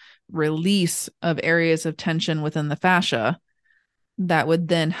of release of areas of tension within the fascia that would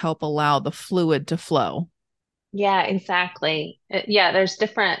then help allow the fluid to flow? Yeah, exactly. Yeah, there's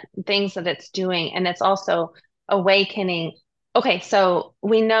different things that it's doing, and it's also awakening. Okay, so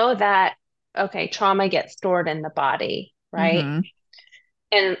we know that, okay, trauma gets stored in the body, right? Mm-hmm.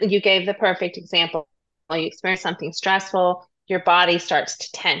 And you gave the perfect example. You experience something stressful, your body starts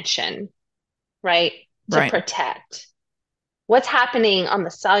to tension, right? To Right. protect. What's happening on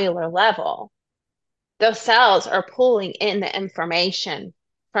the cellular level? Those cells are pulling in the information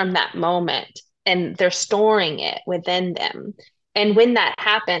from that moment and they're storing it within them. And when that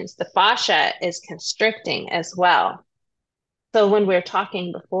happens, the fascia is constricting as well. So when we are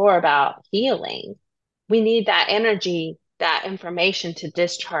talking before about healing, we need that energy, that information to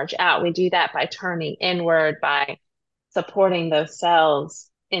discharge out. We do that by turning inward, by supporting those cells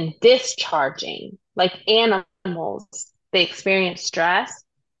in discharging. Like animals, they experience stress,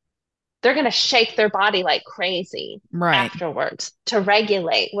 they're going to shake their body like crazy Right. afterwards to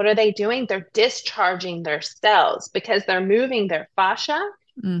regulate. What are they doing? They're discharging their cells because they're moving their fascia.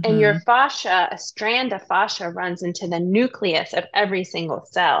 And your Mm-hmm. fascia, a strand of fascia runs into the nucleus of every single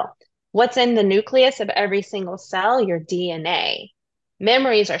cell. What's in the nucleus of every single cell? Your DNA.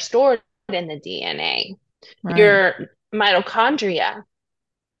 Memories are stored in the DNA. Right. Your mitochondria,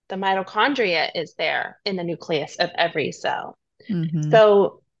 the mitochondria is there in the nucleus of every cell. Mm-hmm.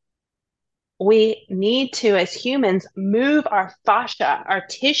 So we need to, as humans, move our fascia, our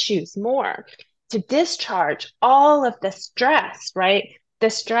tissues more to discharge all of the stress, right? The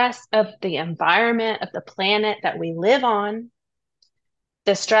stress of the environment, of the planet that we live on,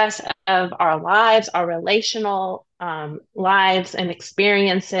 the stress of our lives, our relational lives and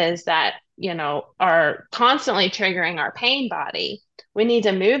experiences that, are constantly triggering our pain body. We need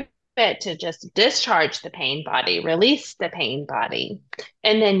to move it to just discharge the pain body, release the pain body.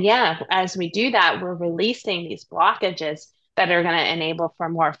 And then, yeah, as we do that, we're releasing these blockages that are going to enable for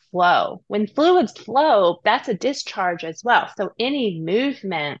more flow. When fluids flow, that's a discharge as well. So any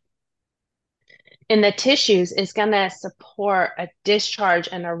movement in the tissues is going to support a discharge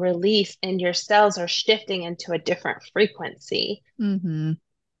and a release, and your cells are shifting into a different frequency. Mm-hmm.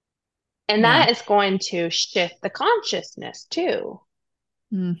 And Yeah. that is going to shift the consciousness too,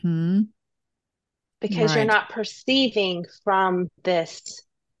 Mm-hmm. because you're Right. not perceiving from this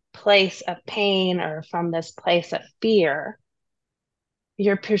place of pain or from this place of fear.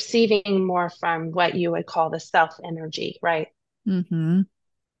 You're perceiving more from what you would call the self energy, right? Mm-hmm.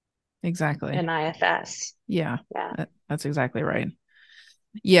 Exactly. In IFS. Yeah. Yeah. That's exactly right.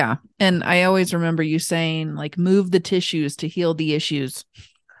 Yeah. And I always remember you saying, like, move the tissues to heal the issues.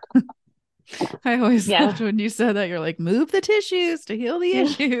 I always loved Yeah. when you said that. You're like, move the tissues to heal the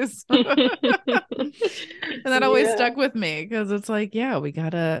issues. And that always Yeah. stuck with me because it's like, yeah, we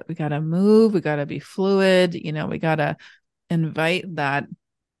gotta move, we gotta be fluid, we gotta invite that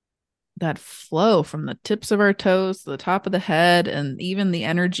flow from the tips of our toes to the top of the head, and even the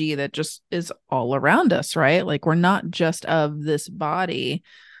energy that just is all around us, right? Like, we're not just of this body,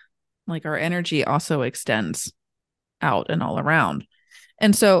 like our energy also extends out and all around.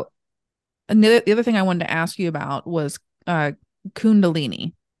 And so the other thing I wanted to ask you about was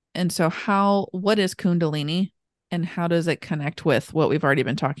Kundalini. And so what is Kundalini and how does it connect with what we've already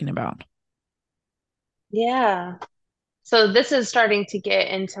been talking about? Yeah. So this is starting to get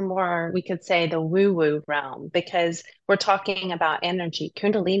into more, we could say, the woo-woo realm because we're talking about energy.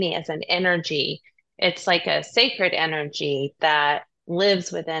 Kundalini is an energy. It's like a sacred energy that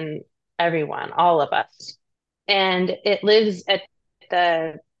lives within everyone, all of us. And it lives at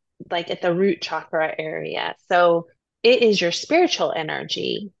the at the root chakra area. So it is your spiritual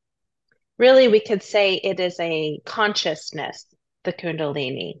energy. Really, we could say it is a consciousness, the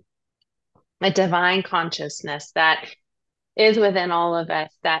Kundalini, a divine consciousness that is within all of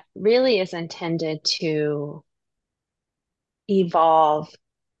us that really is intended to evolve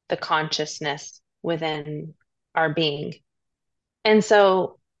the consciousness within our being. And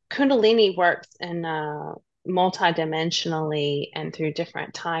so Kundalini works in multidimensionally and through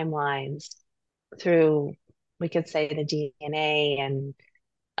different timelines, through we could say the DNA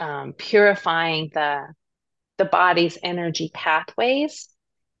and purifying the body's energy pathways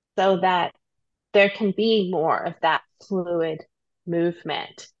so that there can be more of that fluid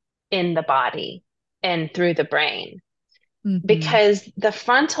movement in the body and through the brain. Mm-hmm. Because the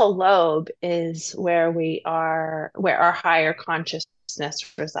frontal lobe is where our higher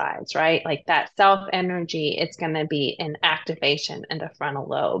consciousness resides, right? Like that self energy, it's going to be in activation in the frontal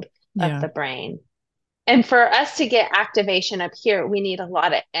lobe of Yeah. the brain. And for us to get activation up here, we need a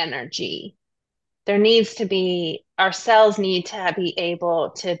lot of energy. There needs to be, our cells need to be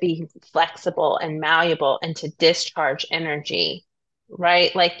able to be flexible and malleable and to discharge energy,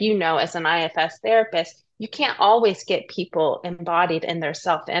 right? Like, as an IFS therapist, you can't always get people embodied in their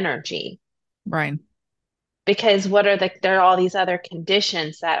self energy Right. because there are all these other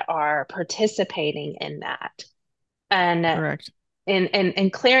conditions that are participating in that. And Correct.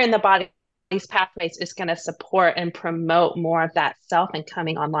 and clearing the body's pathways is going to support and promote more of that self and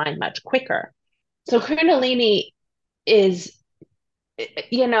coming online much quicker. So Kundalini is,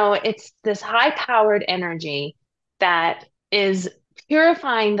 it's this high powered energy that is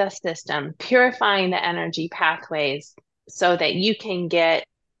purifying the system, purifying the energy pathways so that you can get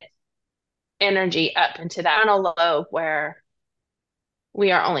energy up into that frontal lobe where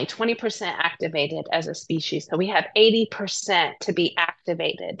we are only 20% activated as a species. So we have 80% to be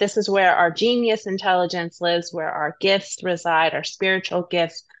activated. This is where our genius intelligence lives, where our gifts reside, our spiritual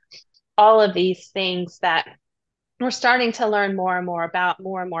gifts, all of these things that we're starting to learn more and more about.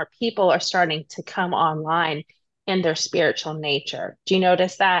 More and more people are starting to come online in their spiritual nature. Do you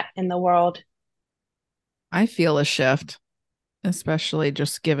notice that in the world? I feel a shift, especially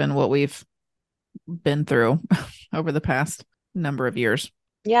just given what we've been through over the past number of years.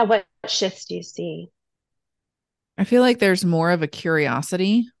 Yeah, what shifts do you see? I feel like there's more of a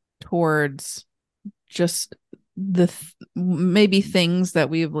curiosity towards just maybe things that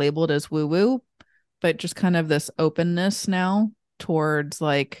we've labeled as woo woo, but just kind of this openness now towards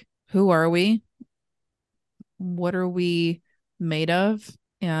like, who are we? What are we made of?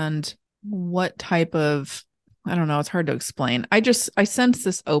 And what type of, I don't know, it's hard to explain. I sense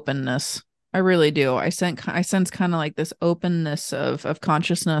this openness. I really do. I sense kind of like this openness of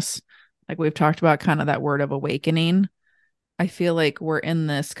consciousness, like we've talked about, kind of that word of awakening. I feel like we're in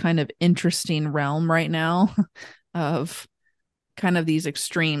this kind of interesting realm right now of kind of these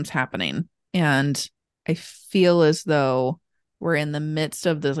extremes happening. And I feel as though we're in the midst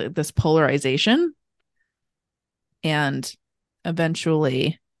of this polarization. And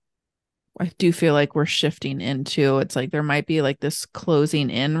eventually, I do feel like we're shifting into, it's like there might be like this closing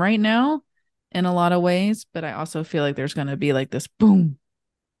in right now in a lot of ways, but I also feel like there's going to be like this boom,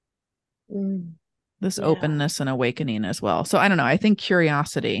 Mm, this yeah. openness and awakening as well. So I don't know. I think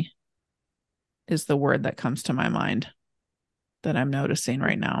curiosity is the word that comes to my mind that I'm noticing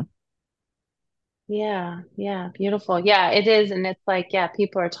right now. Yeah, yeah, beautiful. Yeah, it is. And it's like, yeah,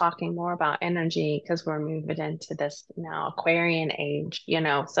 people are talking more about energy because we're moving into this now Aquarian age,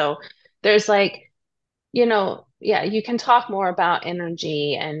 So there's like, yeah, you can talk more about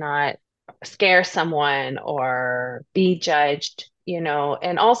energy and not scare someone or be judged,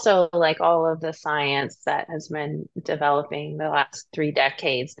 and also like all of the science that has been developing the last 3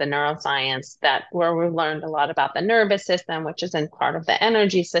 decades, the neuroscience that where we learned a lot about the nervous system, which is in part of the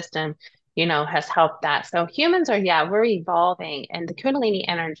energy system, has helped that. So humans are, yeah, we're evolving, and the Kundalini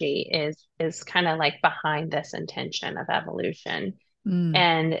energy is kind of like behind this intention of evolution, Mm,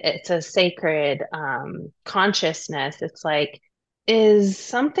 and it's a sacred consciousness. It's like is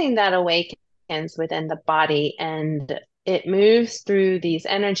something that awakens within the body and it moves through these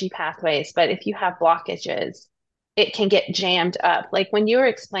energy pathways. But if you have blockages, it can get jammed up. Like when you were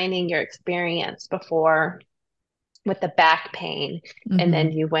explaining your experience before with the back pain, and mm-hmm,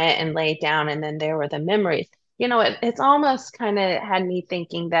 then you went and laid down, and then there were the memories. It's almost kind of had me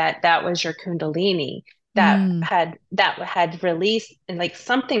thinking that that was your Kundalini mm, that had released, and like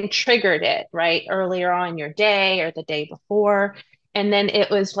something triggered it right earlier on your day or the day before, and then it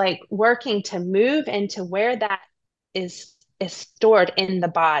was like working to move into where that is stored in the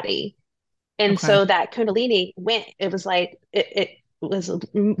body, and okay. so that Kundalini went, it was like it was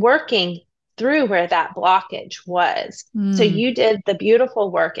working through where that blockage was. So Mm, you did the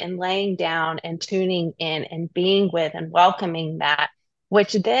beautiful work in laying down and tuning in and being with and welcoming that,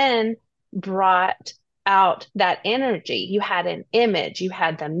 which then brought out that energy. You had an image, you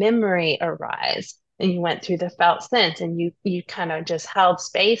had the memory arise, and you went through the felt sense, and you kind of just held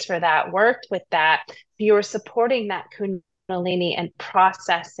space for that, worked with that. You were supporting that Kundalini and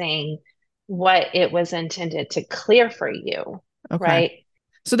processing what it was intended to clear for you, okay. right?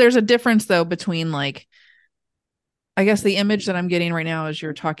 So there's a difference though between like I guess the image that I'm getting right now as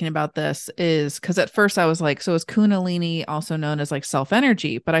you're talking about this is because at first I was like, so is Kundalini also known as like self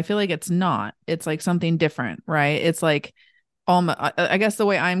energy? But I feel like it's not. It's like something different, right? It's like almost, I guess the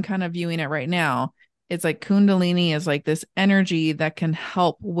way I'm kind of viewing it right now, it's like Kundalini is like this energy that can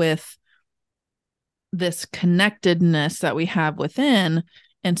help with this connectedness that we have within.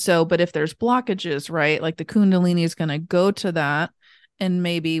 And so, but if there's blockages, right, like the Kundalini is going to go to that. And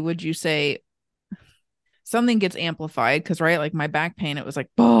maybe would you say something gets amplified? Because, right, like my back pain, it was like,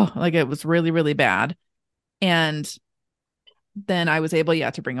 oh, like it was really, really bad. And then I was able, yeah,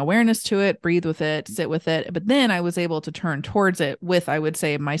 to bring awareness to it, breathe with it, sit with it. But then I was able to turn towards it with, I would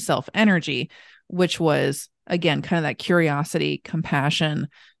say, my self energy, which was, again, kind of that curiosity, compassion,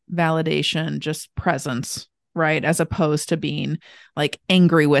 validation, just presence, right? As opposed to being like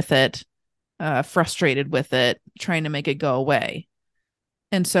angry with it, frustrated with it, trying to make it go away.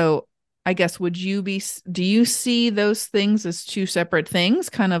 And so I guess do you see those things as two separate things,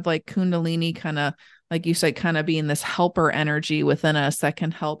 kind of like Kundalini, kind of like you said, kind of being this helper energy within us that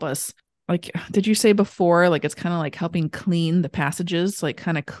can help us? Like, did you say before, like it's kind of like helping clean the passages, like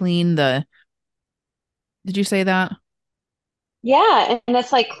kind of clean did you say that? Yeah, and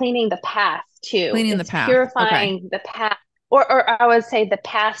it's like cleaning the past too. Cleaning the It's path. Okay. purifying the past, or I would say the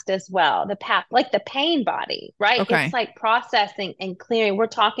past as well. The past, like the pain body, right? It's Okay. like processing and clearing. We're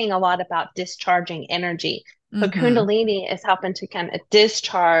talking a lot about discharging energy. So Mm-hmm. Kundalini is helping to kind of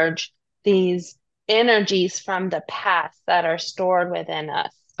discharge these energies from the past that are stored within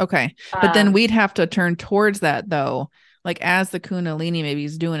us. Okay. But then Um, we'd have to turn towards that though. Like as the Kundalini maybe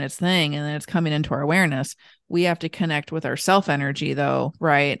is doing its thing and then it's coming into our awareness, we have to connect with our self energy though,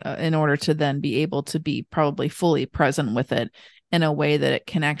 right? In order to then be able to be probably fully present with it in a way that it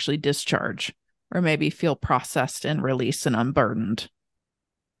can actually discharge or maybe feel processed and released and unburdened.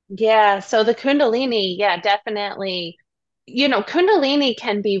 Yeah, so the Kundalini, yeah, definitely. Kundalini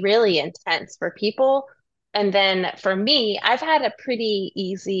can be really intense for people. And then for me, I've had a pretty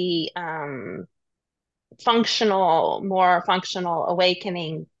easy, more functional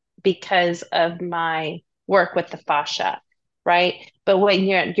awakening because of my work with the fascia, right? But when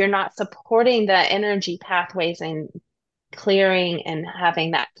you're not supporting the energy pathways and clearing and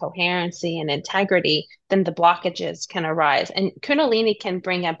having that coherency and integrity, then the blockages can arise. And Kundalini can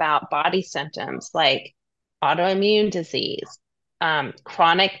bring about body symptoms like autoimmune disease,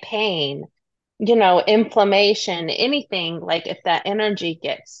 chronic pain, inflammation, anything like if that energy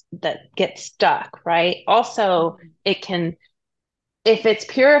gets stuck, right? Also, it can, if it's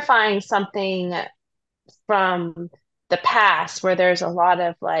purifying something from the past where there's a lot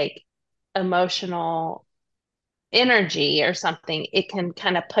of like emotional energy or something, it can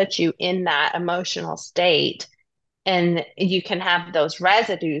kind of put you in that emotional state. And you can have those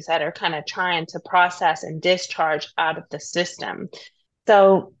residues that are kind of trying to process and discharge out of the system.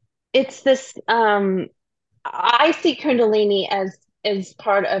 So it's this, I see Kundalini as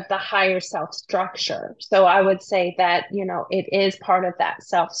part of the higher self structure. So I would say that, it is part of that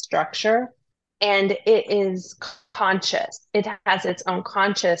self structure and it is conscious. It has its own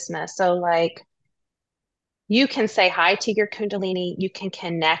consciousness. So like you can say hi to your Kundalini. You can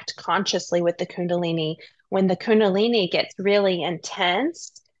connect consciously with the Kundalini. When the Kundalini gets really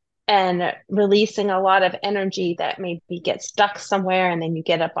intense and releasing a lot of energy that maybe gets stuck somewhere, and then you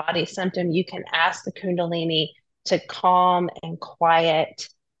get a body symptom, you can ask the Kundalini to calm and quiet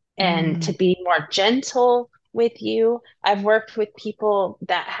and to Mm, be more gentle with you. I've worked with people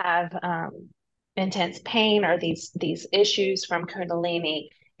that have intense pain or these issues from Kundalini,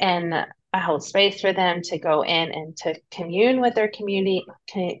 and I hold space for them to go in and to commune with their community,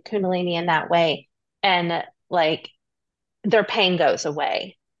 Kundalini in that way. And like their pain goes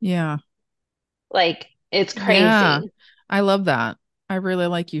away. yeah. Like it's Yeah. crazy. I love that. I really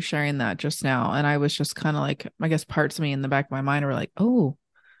like you sharing that just now. And I was just kind of like, I guess parts of me in the back of my mind were like, oh,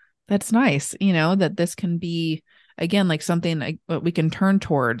 that's nice, that this can be, again, like something like what we can turn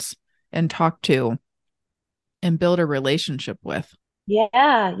towards and talk to and build a relationship with.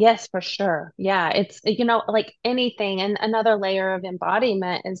 Yeah, yes, for sure. Yeah, it's, like anything. And another layer of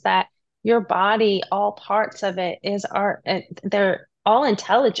embodiment is that your body, all parts of it is art. They're all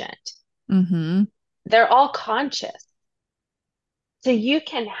intelligent. Mm-hmm. They're all conscious. So you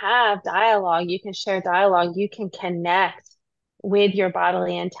can have dialogue, you can share dialogue, you can connect with your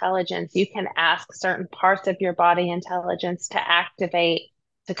bodily intelligence. You can ask certain parts of your body intelligence to activate,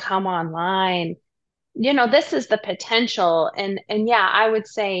 to come online. This is the potential. And yeah, I would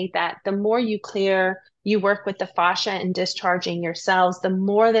say that the more you work with the fascia and discharging your cells, the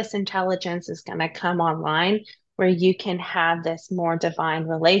more this intelligence is going to come online where you can have this more divine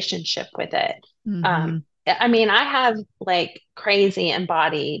relationship with it. Mm-hmm. I mean, I have like crazy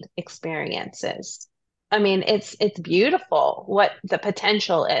embodied experiences. I mean, it's beautiful what the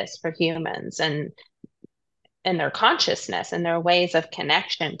potential is for humans and their consciousness and their ways of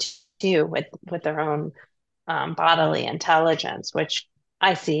connection too with their own bodily intelligence, which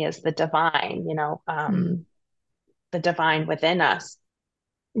I see as the divine, Mm. the divine within us.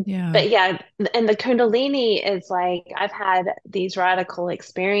 Yeah. But yeah, and the Kundalini is like, I've had these radical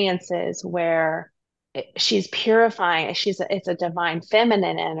experiences where she's purifying, it's a divine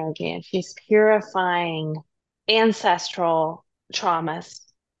feminine energy, and she's purifying ancestral traumas.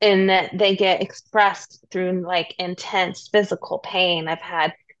 And that they get expressed through like intense physical pain. I've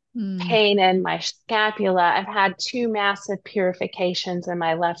had Mm. pain in my scapula. I've had two massive purifications in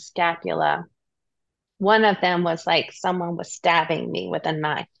my left scapula. One of them was like someone was stabbing me with a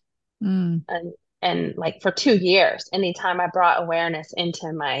knife. Mm. And like for 2 years, anytime I brought awareness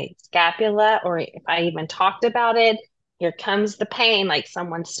into my scapula, or if I even talked about it, here comes the pain, like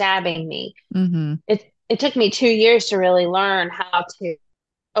someone stabbing me. Mm-hmm. It took me 2 years to really learn how to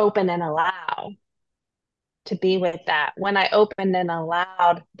open and allow to be with that. When I opened and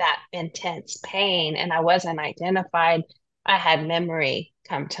allowed that intense pain and I wasn't identified, I had memory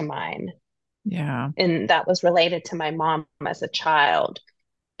come to mind. Yeah. And that was related to my mom as a child.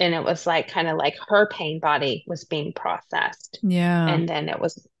 And it was like kind of like her pain body was being processed. Yeah. And it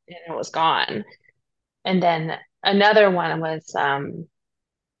was gone. And then another one was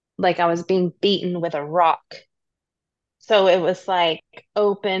like I was being beaten with a rock. So it was like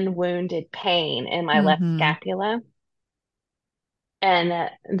open wounded pain in my left Mm-hmm. scapula. And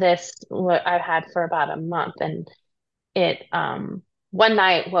this what I had for about a month, and it one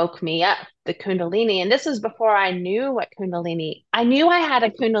night woke me up, the Kundalini. And this is before I knew what Kundalini. I knew I had a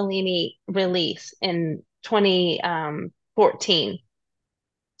Kundalini release in 2014.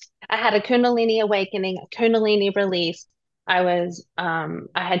 I had a Kundalini awakening, a Kundalini release. I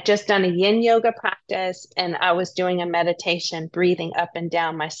had just done a yin yoga practice, and I was doing a meditation, breathing up and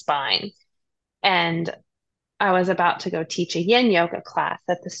down my spine. And I was about to go teach a yin yoga class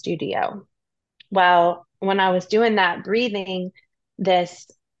at the studio. Well, when I was doing that breathing, this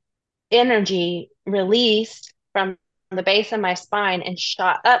energy released from the base of my spine and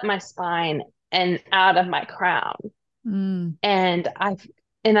shot up my spine and out of my crown. Mm. And I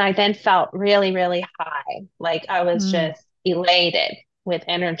then felt really, really high. Like I was Mm. just elated with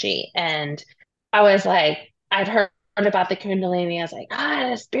energy. And I was like, I'd heard about the Kundalini. I was like, I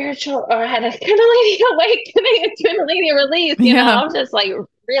had a spiritual, or I had a Kundalini awakening, a Kundalini release. Yeah. I was just like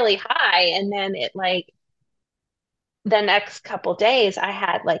really high. And then it like the next couple days, I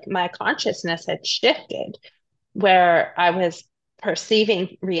had like my consciousness had shifted where I was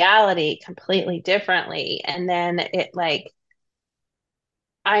perceiving reality completely differently. And then it like,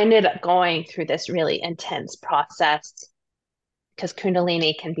 I ended up going through this really intense process because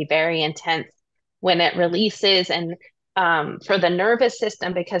Kundalini can be very intense when it releases. And for the nervous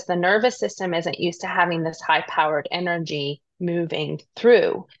system, because the nervous system isn't used to having this high powered energy moving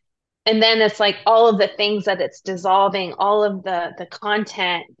through. And then it's like all of the things that it's dissolving, all of the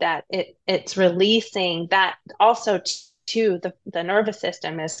content that it's releasing, that also too the nervous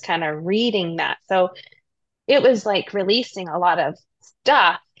system is kind of reading that. So it was like releasing a lot of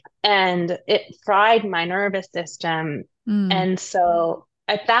stuff, and it fried my nervous system. Mm. And so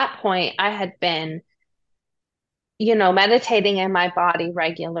at that point, I had been, meditating in my body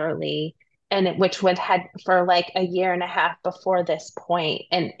regularly, which would had for like a year and a half before this point,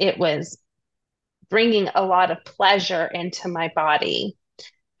 and it was bringing a lot of pleasure into my body.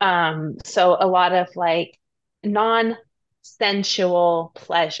 So a lot of like non-sensual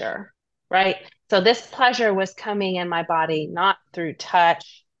pleasure, right? So this pleasure was coming in my body, not through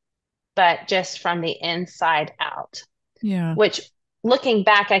touch, but just from the inside out, Yeah. which looking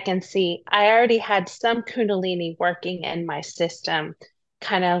back, I can see I already had some Kundalini working in my system,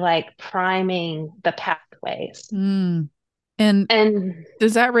 kind of like priming the pathways. Mm. And And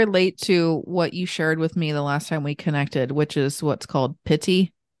does that relate to what you shared with me the last time we connected, which is what's called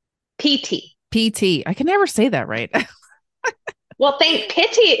pity? PT. PT. I can never say that right. Well, think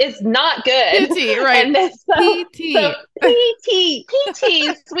pity is not good. Pity, right. And this, so PT.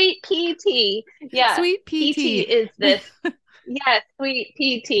 PT, sweet PT. Yeah, Sweet PT PT. is this, yeah, sweet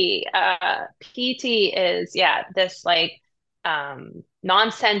PT. PT is, yeah, this like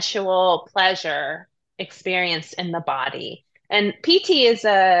non-sensual pleasure experienced in the body. And PT is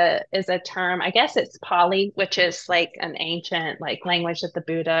a term, I guess it's Pali, which is like an ancient like language that the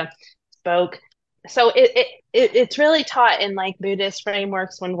Buddha spoke. So it's really taught in like Buddhist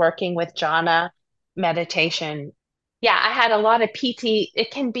frameworks when working with jhana meditation. Yeah, I had a lot of PT. It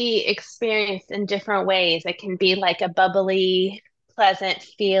can be experienced in different ways. It can be like a bubbly, pleasant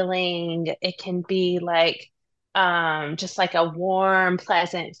feeling. It can be like just like a warm,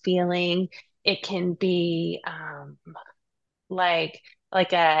 pleasant feeling. It can be like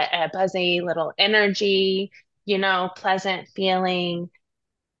a buzzy little energy, pleasant feeling.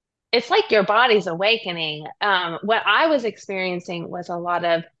 It's like your body's awakening. What I was experiencing was a lot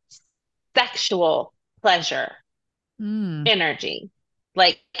of sexual pleasure Mm, energy,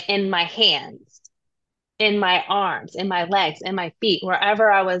 like in my hands, in my arms, in my legs, in my feet,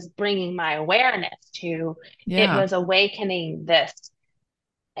 wherever I was bringing my awareness to, it yeah. was awakening this.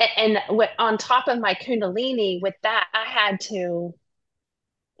 And on top of my Kundalini, with that, I had to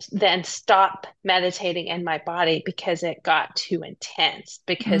then stop meditating in my body because it got too intense,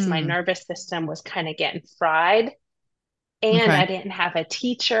 because my Mm, nervous system was kind of getting fried. And okay. I didn't have a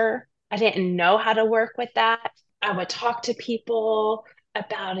teacher. I didn't know how to work with that. I would talk to people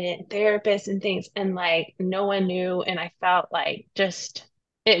about it, therapists and things, and like no one knew. And I felt like just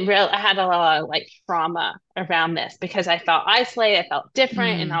I had a lot of like trauma around this because I felt isolated, I felt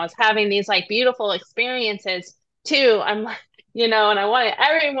different, and Mm, I was having these like beautiful experiences too. I'm like, and I wanted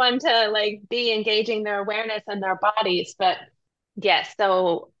everyone to like be engaging their awareness and their bodies. But yes,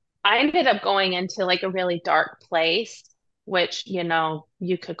 so I ended up going into like a really dark place, which,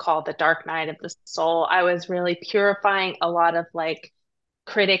 you could call the dark night of the soul. I was really purifying a lot of like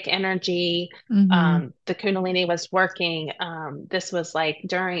critic energy. mm-hmm. The Kundalini was working. This was like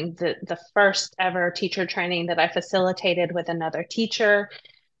during the first ever teacher training that I facilitated with another teacher.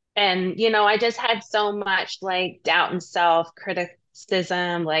 And, I just had so much like doubt and self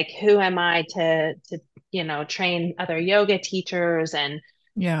criticism, like who am I to, train other yoga teachers and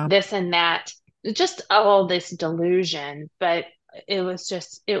Yeah. this and that, just all this delusion. But it was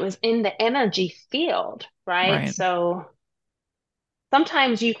in the energy field, right? Right. So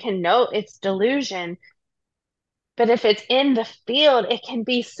sometimes you can know it's delusion, but if it's in the field, it can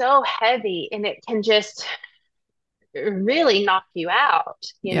be so heavy and it can just really knock you out,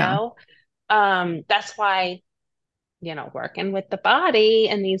 Yeah. That's why, working with the body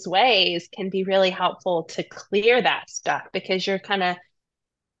in these ways can be really helpful to clear that stuff because you're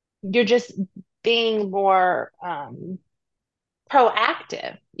just being more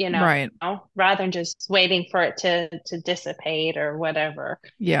proactive, Right. rather than just waiting for it to dissipate or whatever.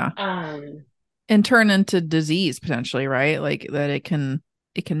 Yeah. Um, And turn into disease potentially, right? Like that it can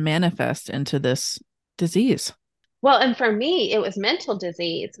manifest into this disease. well, and for me, it was mental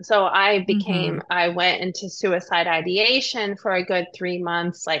disease. So Mm-hmm. I went into suicide ideation for a good 3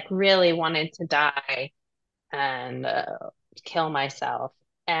 months, like really wanted to die and kill myself.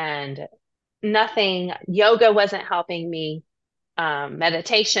 And yoga wasn't helping me.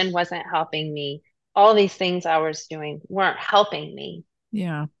 Meditation wasn't helping me. All these things I was doing weren't helping me.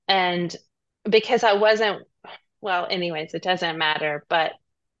 Yeah. And because I wasn't, well, anyways, it doesn't matter. But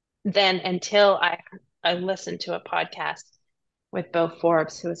then until I listened to a podcast with Bo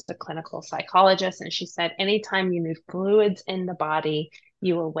Forbes, who is a clinical psychologist, and she said, anytime you move fluids in the body,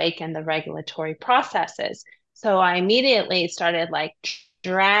 you awaken the regulatory processes. So I immediately started like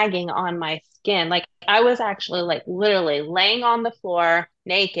dragging on my skin. Like I was actually like literally laying on the floor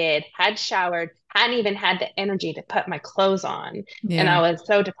naked, had showered, hadn't even had the energy to put my clothes on. And I Yeah. was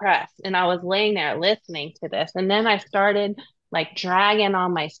so depressed. And I was laying there listening to this. And then I started like dragging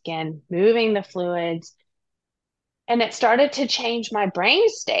on my skin, moving the fluids, and it started to change my brain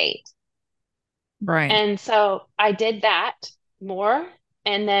state. Right. And so I did that more,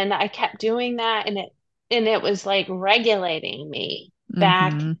 and then I kept doing that, and it was like regulating me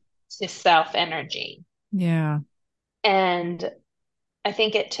back Mm-hmm. to self energy. Yeah. And I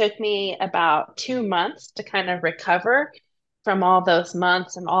think it took me about 2 months to kind of recover from all those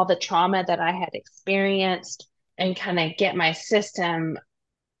months and all the trauma that I had experienced and kind of get my system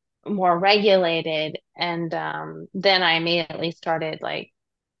more regulated. And then I immediately started like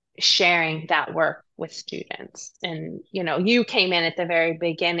sharing that work with students. And, you came in at the very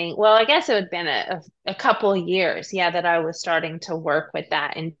beginning. Well, I guess it would have been a couple of years, yeah, that I was starting to work with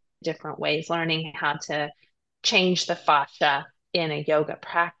that in different ways, learning how to change the fascia in a yoga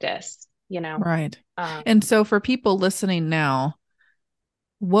practice. Right. Um, And so for people listening now,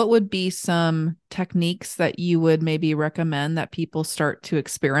 what would be some techniques that you would maybe recommend that people start to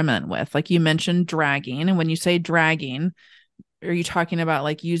experiment with? Like you mentioned dragging. And when you say dragging, are you talking about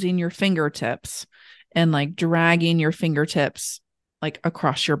like using your fingertips and like dragging your fingertips like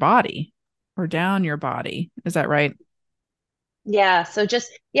across your body or down your body? Is that right? yeah, so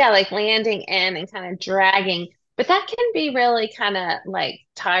just, yeah, like landing in and kind of dragging. But that can be really kind of like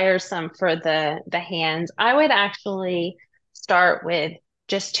tiresome for the hands. I would actually start with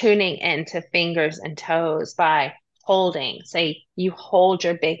just tuning into fingers and toes by holding. Say you hold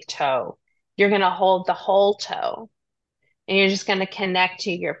your big toe. You're going to hold the whole toe and you're just going to connect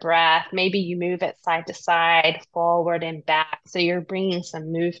to your breath. Maybe you move it side to side, forward and back. So you're bringing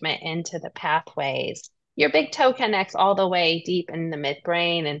some movement into the pathways. Your big toe connects all the way deep in the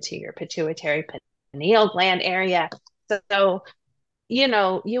midbrain into your pituitary pineal gland area. So, you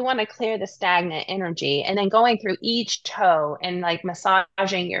want to clear the stagnant energy and then going through each toe and like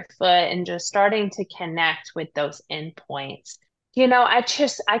massaging your foot and just starting to connect with those endpoints.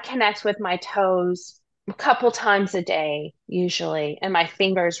 I connect with my toes a couple times a day, usually, and my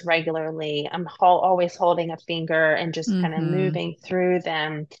fingers regularly. I'm always holding a finger and just kind of Mm-hmm. moving through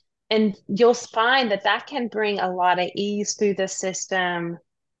them. And you'll find that that can bring a lot of ease through the system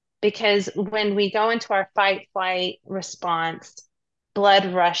because when we go into our fight flight response,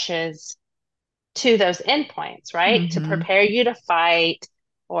 blood rushes to those endpoints, right? To Mm-hmm. prepare you to fight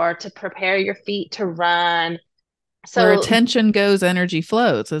or to prepare your feet to run. Where So attention goes, energy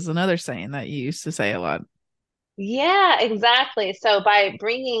flows is another saying that you used to say a lot. yeah, exactly. So by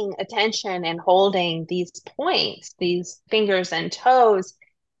bringing attention and holding these points, these fingers and toes,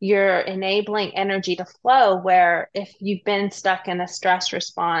 you're enabling energy to flow. Where if you've been stuck in a stress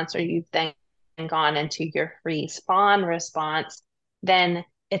response or you've then gone into your freeze fawn response, then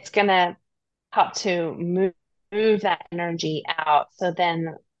it's going to help to move that energy out. So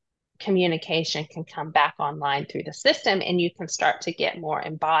then communication can come back online through the system and you can start to get more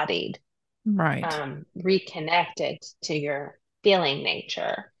embodied, Right. reconnected to your feeling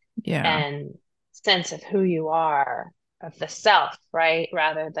nature Yeah. and sense of who you are, of the self, right?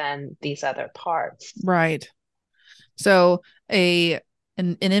 Rather than these other parts. Right. So a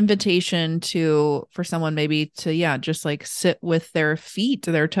an invitation to for someone maybe to yeah, just like sit with their feet,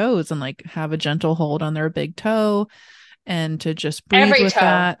 their toes and like have a gentle hold on their big toe and to just breathe Every with toe.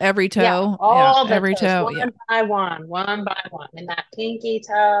 that. Every Yeah, toe. Yeah, all the every toes, toe. Yeah. one by one. And that pinky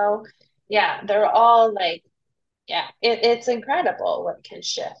toe, yeah, they're all like, yeah, it's incredible what can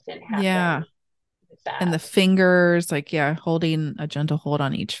shift and Yeah. happen with And that. the fingers, like yeah, holding a gentle hold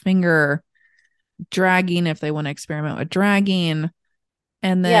on each finger, dragging if they want to experiment with dragging.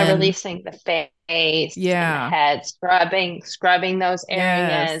 And Yeah, then releasing the face and the yeah. head, scrubbing those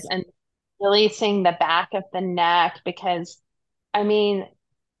areas Yes. and releasing the back of the neck because I mean,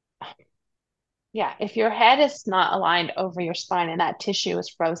 yeah, if your head is not aligned over your spine and that tissue is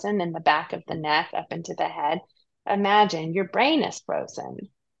frozen in the back of the neck up into the head, imagine your brain is frozen.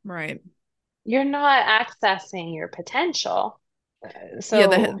 Right. You're not accessing your potential. Yeah,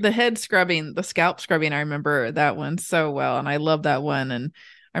 So, the head scrubbing, the scalp scrubbing, I remember that one so well. And I love that one. And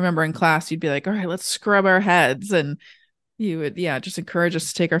I remember in class, you'd be like, all right, let's scrub our heads. And you would, yeah, just encourage us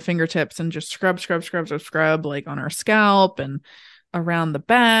to take our fingertips and just scrub, like on our scalp and around the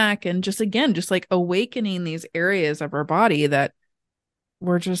back. And just again, just like awakening these areas of our body that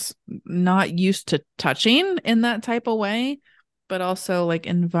we're just not used to touching in that type of way, but also like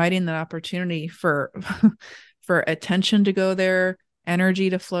inviting that opportunity for for attention to go there, energy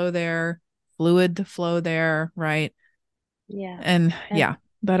to flow there, fluid to flow there, right? yeah. And And yeah,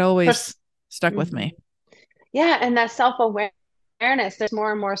 that for, always stuck with mhm. me. Yeah, and that self-awareness, there's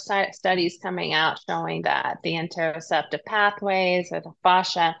more and more studies coming out showing that the interoceptive pathways or the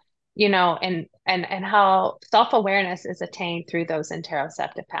fascia, and how self-awareness is attained through those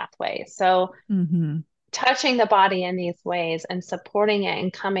interoceptive pathways. So Mm-hmm. touching the body in these ways and supporting it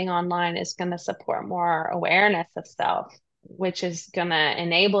and coming online is going to support more awareness of self, which is going to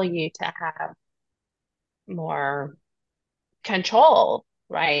enable you to have more control,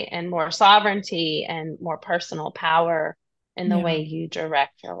 right? And more sovereignty and more personal power in the Yeah. way you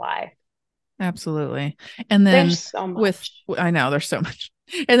direct your life. Absolutely. And There's then so with, much. I know there's so much.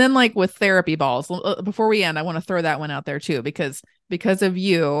 And then like with therapy balls, before we end, I want to throw that one out there too, because of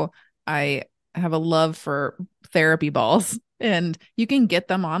you, I have a love for therapy balls and you can get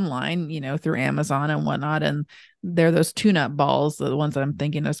them online, through Amazon and whatnot. And they're those tune-up balls, the ones that I'm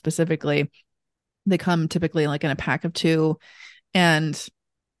thinking of specifically. They come typically like in a pack of two. And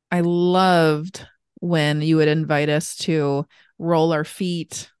I loved when you would invite us to roll our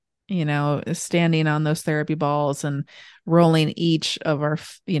feet, standing on those therapy balls and rolling each of our,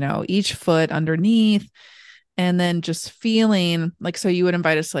 each foot underneath. And then just feeling like, so you would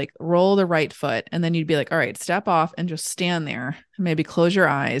invite us to like roll the right foot. And then you'd be like, all right, step off and just stand there. Maybe close your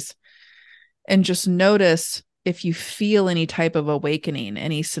eyes and just notice if you feel any type of awakening,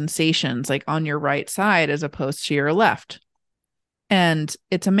 any sensations like on your right side as opposed to your left And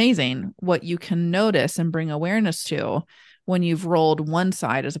it's amazing what you can notice and bring awareness to when you've rolled one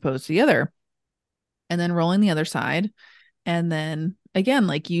side as opposed to the other, and then rolling the other side. And then again,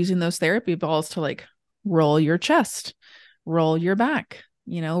 like using those therapy balls to like roll your chest, roll your back,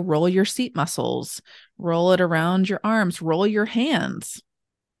 roll your seat muscles, roll it around your arms, roll your hands.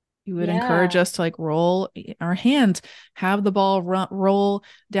 You would encourage Yeah. us to like roll our hands, have the ball roll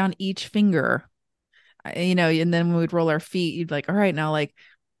down each finger, and then when we'd roll our feet, you'd like, all right, now like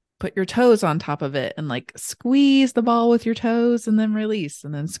put your toes on top of it and like squeeze the ball with your toes and then release,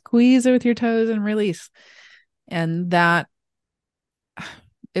 and then squeeze it with your toes and release. And that,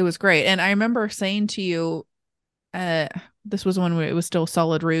 it was great. And I remember saying to you, uh, this was when it was still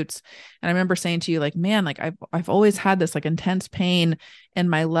solid roots. And I remember saying to you, like, man, like I've always had this like intense pain in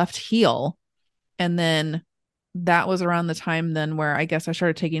my left heel. And then that was around the time then where I guess I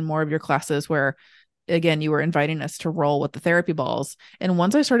started taking more of your classes where again, you were inviting us to roll with the therapy balls. And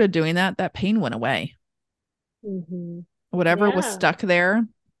once I started doing that, that pain went away. Hmm. Whatever was Yeah. stuck there,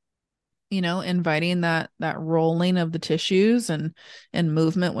 inviting that rolling of the tissues and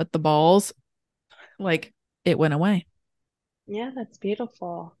movement with the balls, like it went away. Yeah, that's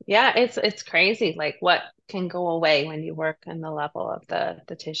beautiful. Yeah, it's crazy like what can go away when you work on the level of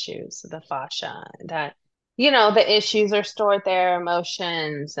the tissues, the fascia, that the issues are stored there,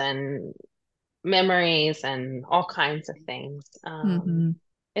 emotions and memories and all kinds of things. Mm-hmm.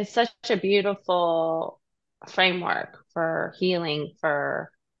 It's such a beautiful framework for healing,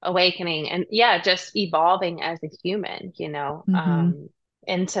 for awakening, and yeah, just evolving as a human, Mm-hmm.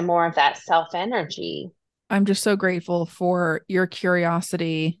 into more of that self energy. I'm just so grateful for your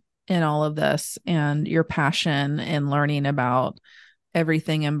curiosity in all of this and your passion in learning about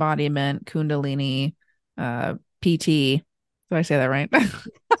everything embodiment, Kundalini, PT. Did I say that right?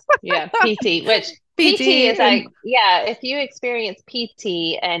 Yeah, PT, which PT PT is and like, yeah, if you experience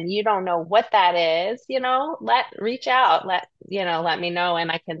PT and you don't know what that is, reach out, let me know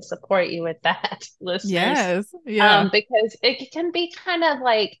and I can support you with that, listeners. yes, yeah. Because it can be kind of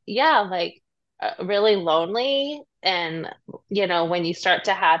like, yeah, like really lonely. And, when you start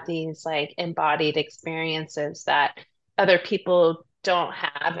to have these like embodied experiences that other people don't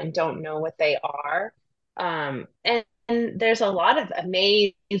have and don't know what they are. And there's a lot of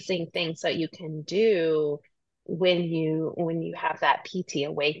amazing things that you can do when you have that PT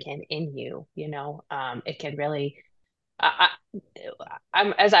awaken in you, it can really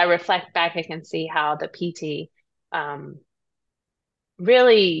as I reflect back, I can see how the PT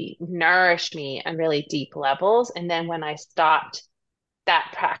really nourished me on really deep levels. And then when I stopped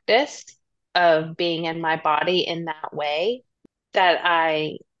that practice of being in my body in that way, that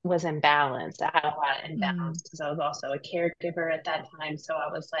I was imbalanced. I had a lot of Mm, imbalance because I was also a caregiver at that time. So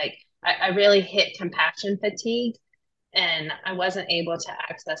I was like, I really hit compassion fatigue and I wasn't able to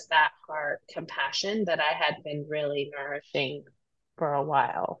access that heart compassion that I had been really nourishing for a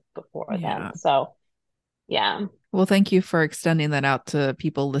while before then. yeah. So yeah. Well, thank you for extending that out to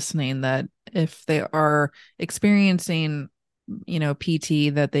people listening that if they are experiencing, PT,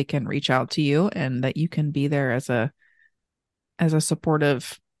 that they can reach out to you and that you can be there as a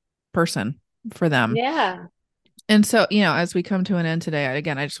supportive person for them. Yeah. And so, as we come to an end today,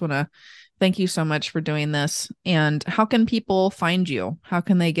 again, I just want to thank you so much for doing this. And how can people find you? How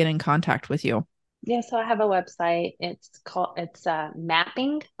can they get in contact with you? Yeah, so I have a website. It's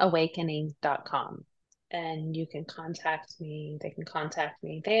mappingawakening.com. And you can contact me. They can contact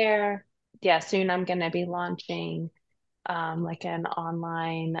me there. Yeah, soon I'm going to be launching like an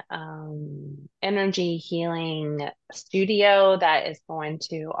online energy healing studio that is going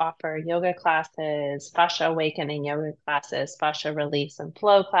to offer yoga classes, fascia awakening yoga classes, fascia release and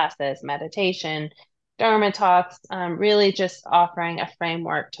flow classes, meditation, Dharma talks, really just offering a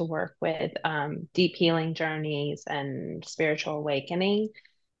framework to work with deep healing journeys and spiritual awakening.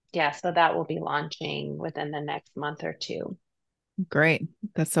 Yeah, so that will be launching within the next month or two. Great.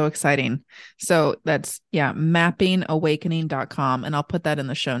 That's so exciting. So that's, yeah, mappingawakening.com. And I'll put that in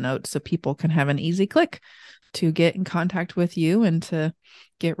the show notes so people can have an easy click to get in contact with you and to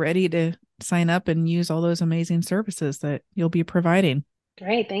get ready to sign up and use all those amazing services that you'll be providing.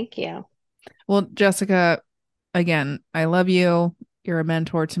 Great, thank you. Well, Jessica, again, I love you. You're a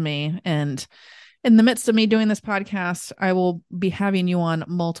mentor to me. And in the midst of me doing this podcast, I will be having you on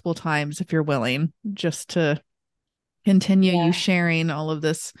multiple times if you're willing, just to continue you Yeah. sharing all of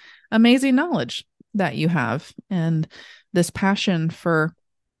this amazing knowledge that you have and this passion for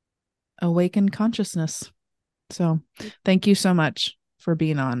awakened consciousness. So, thank you so much for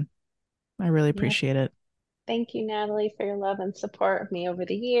being on. I really Yeah. appreciate it. Thank you, Natalie, for your love and support of me over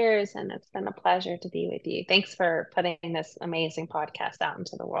the years. And it's been a pleasure to be with you. Thanks for putting this amazing podcast out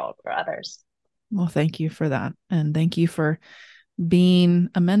into the world for others. Well, thank you for that. And thank you for being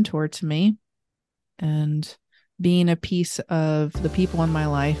a mentor to me and being a piece of the people in my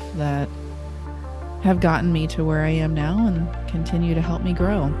life that have gotten me to where I am now and continue to help me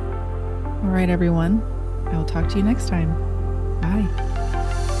grow. All right, everyone. I'll talk to you next time. Bye.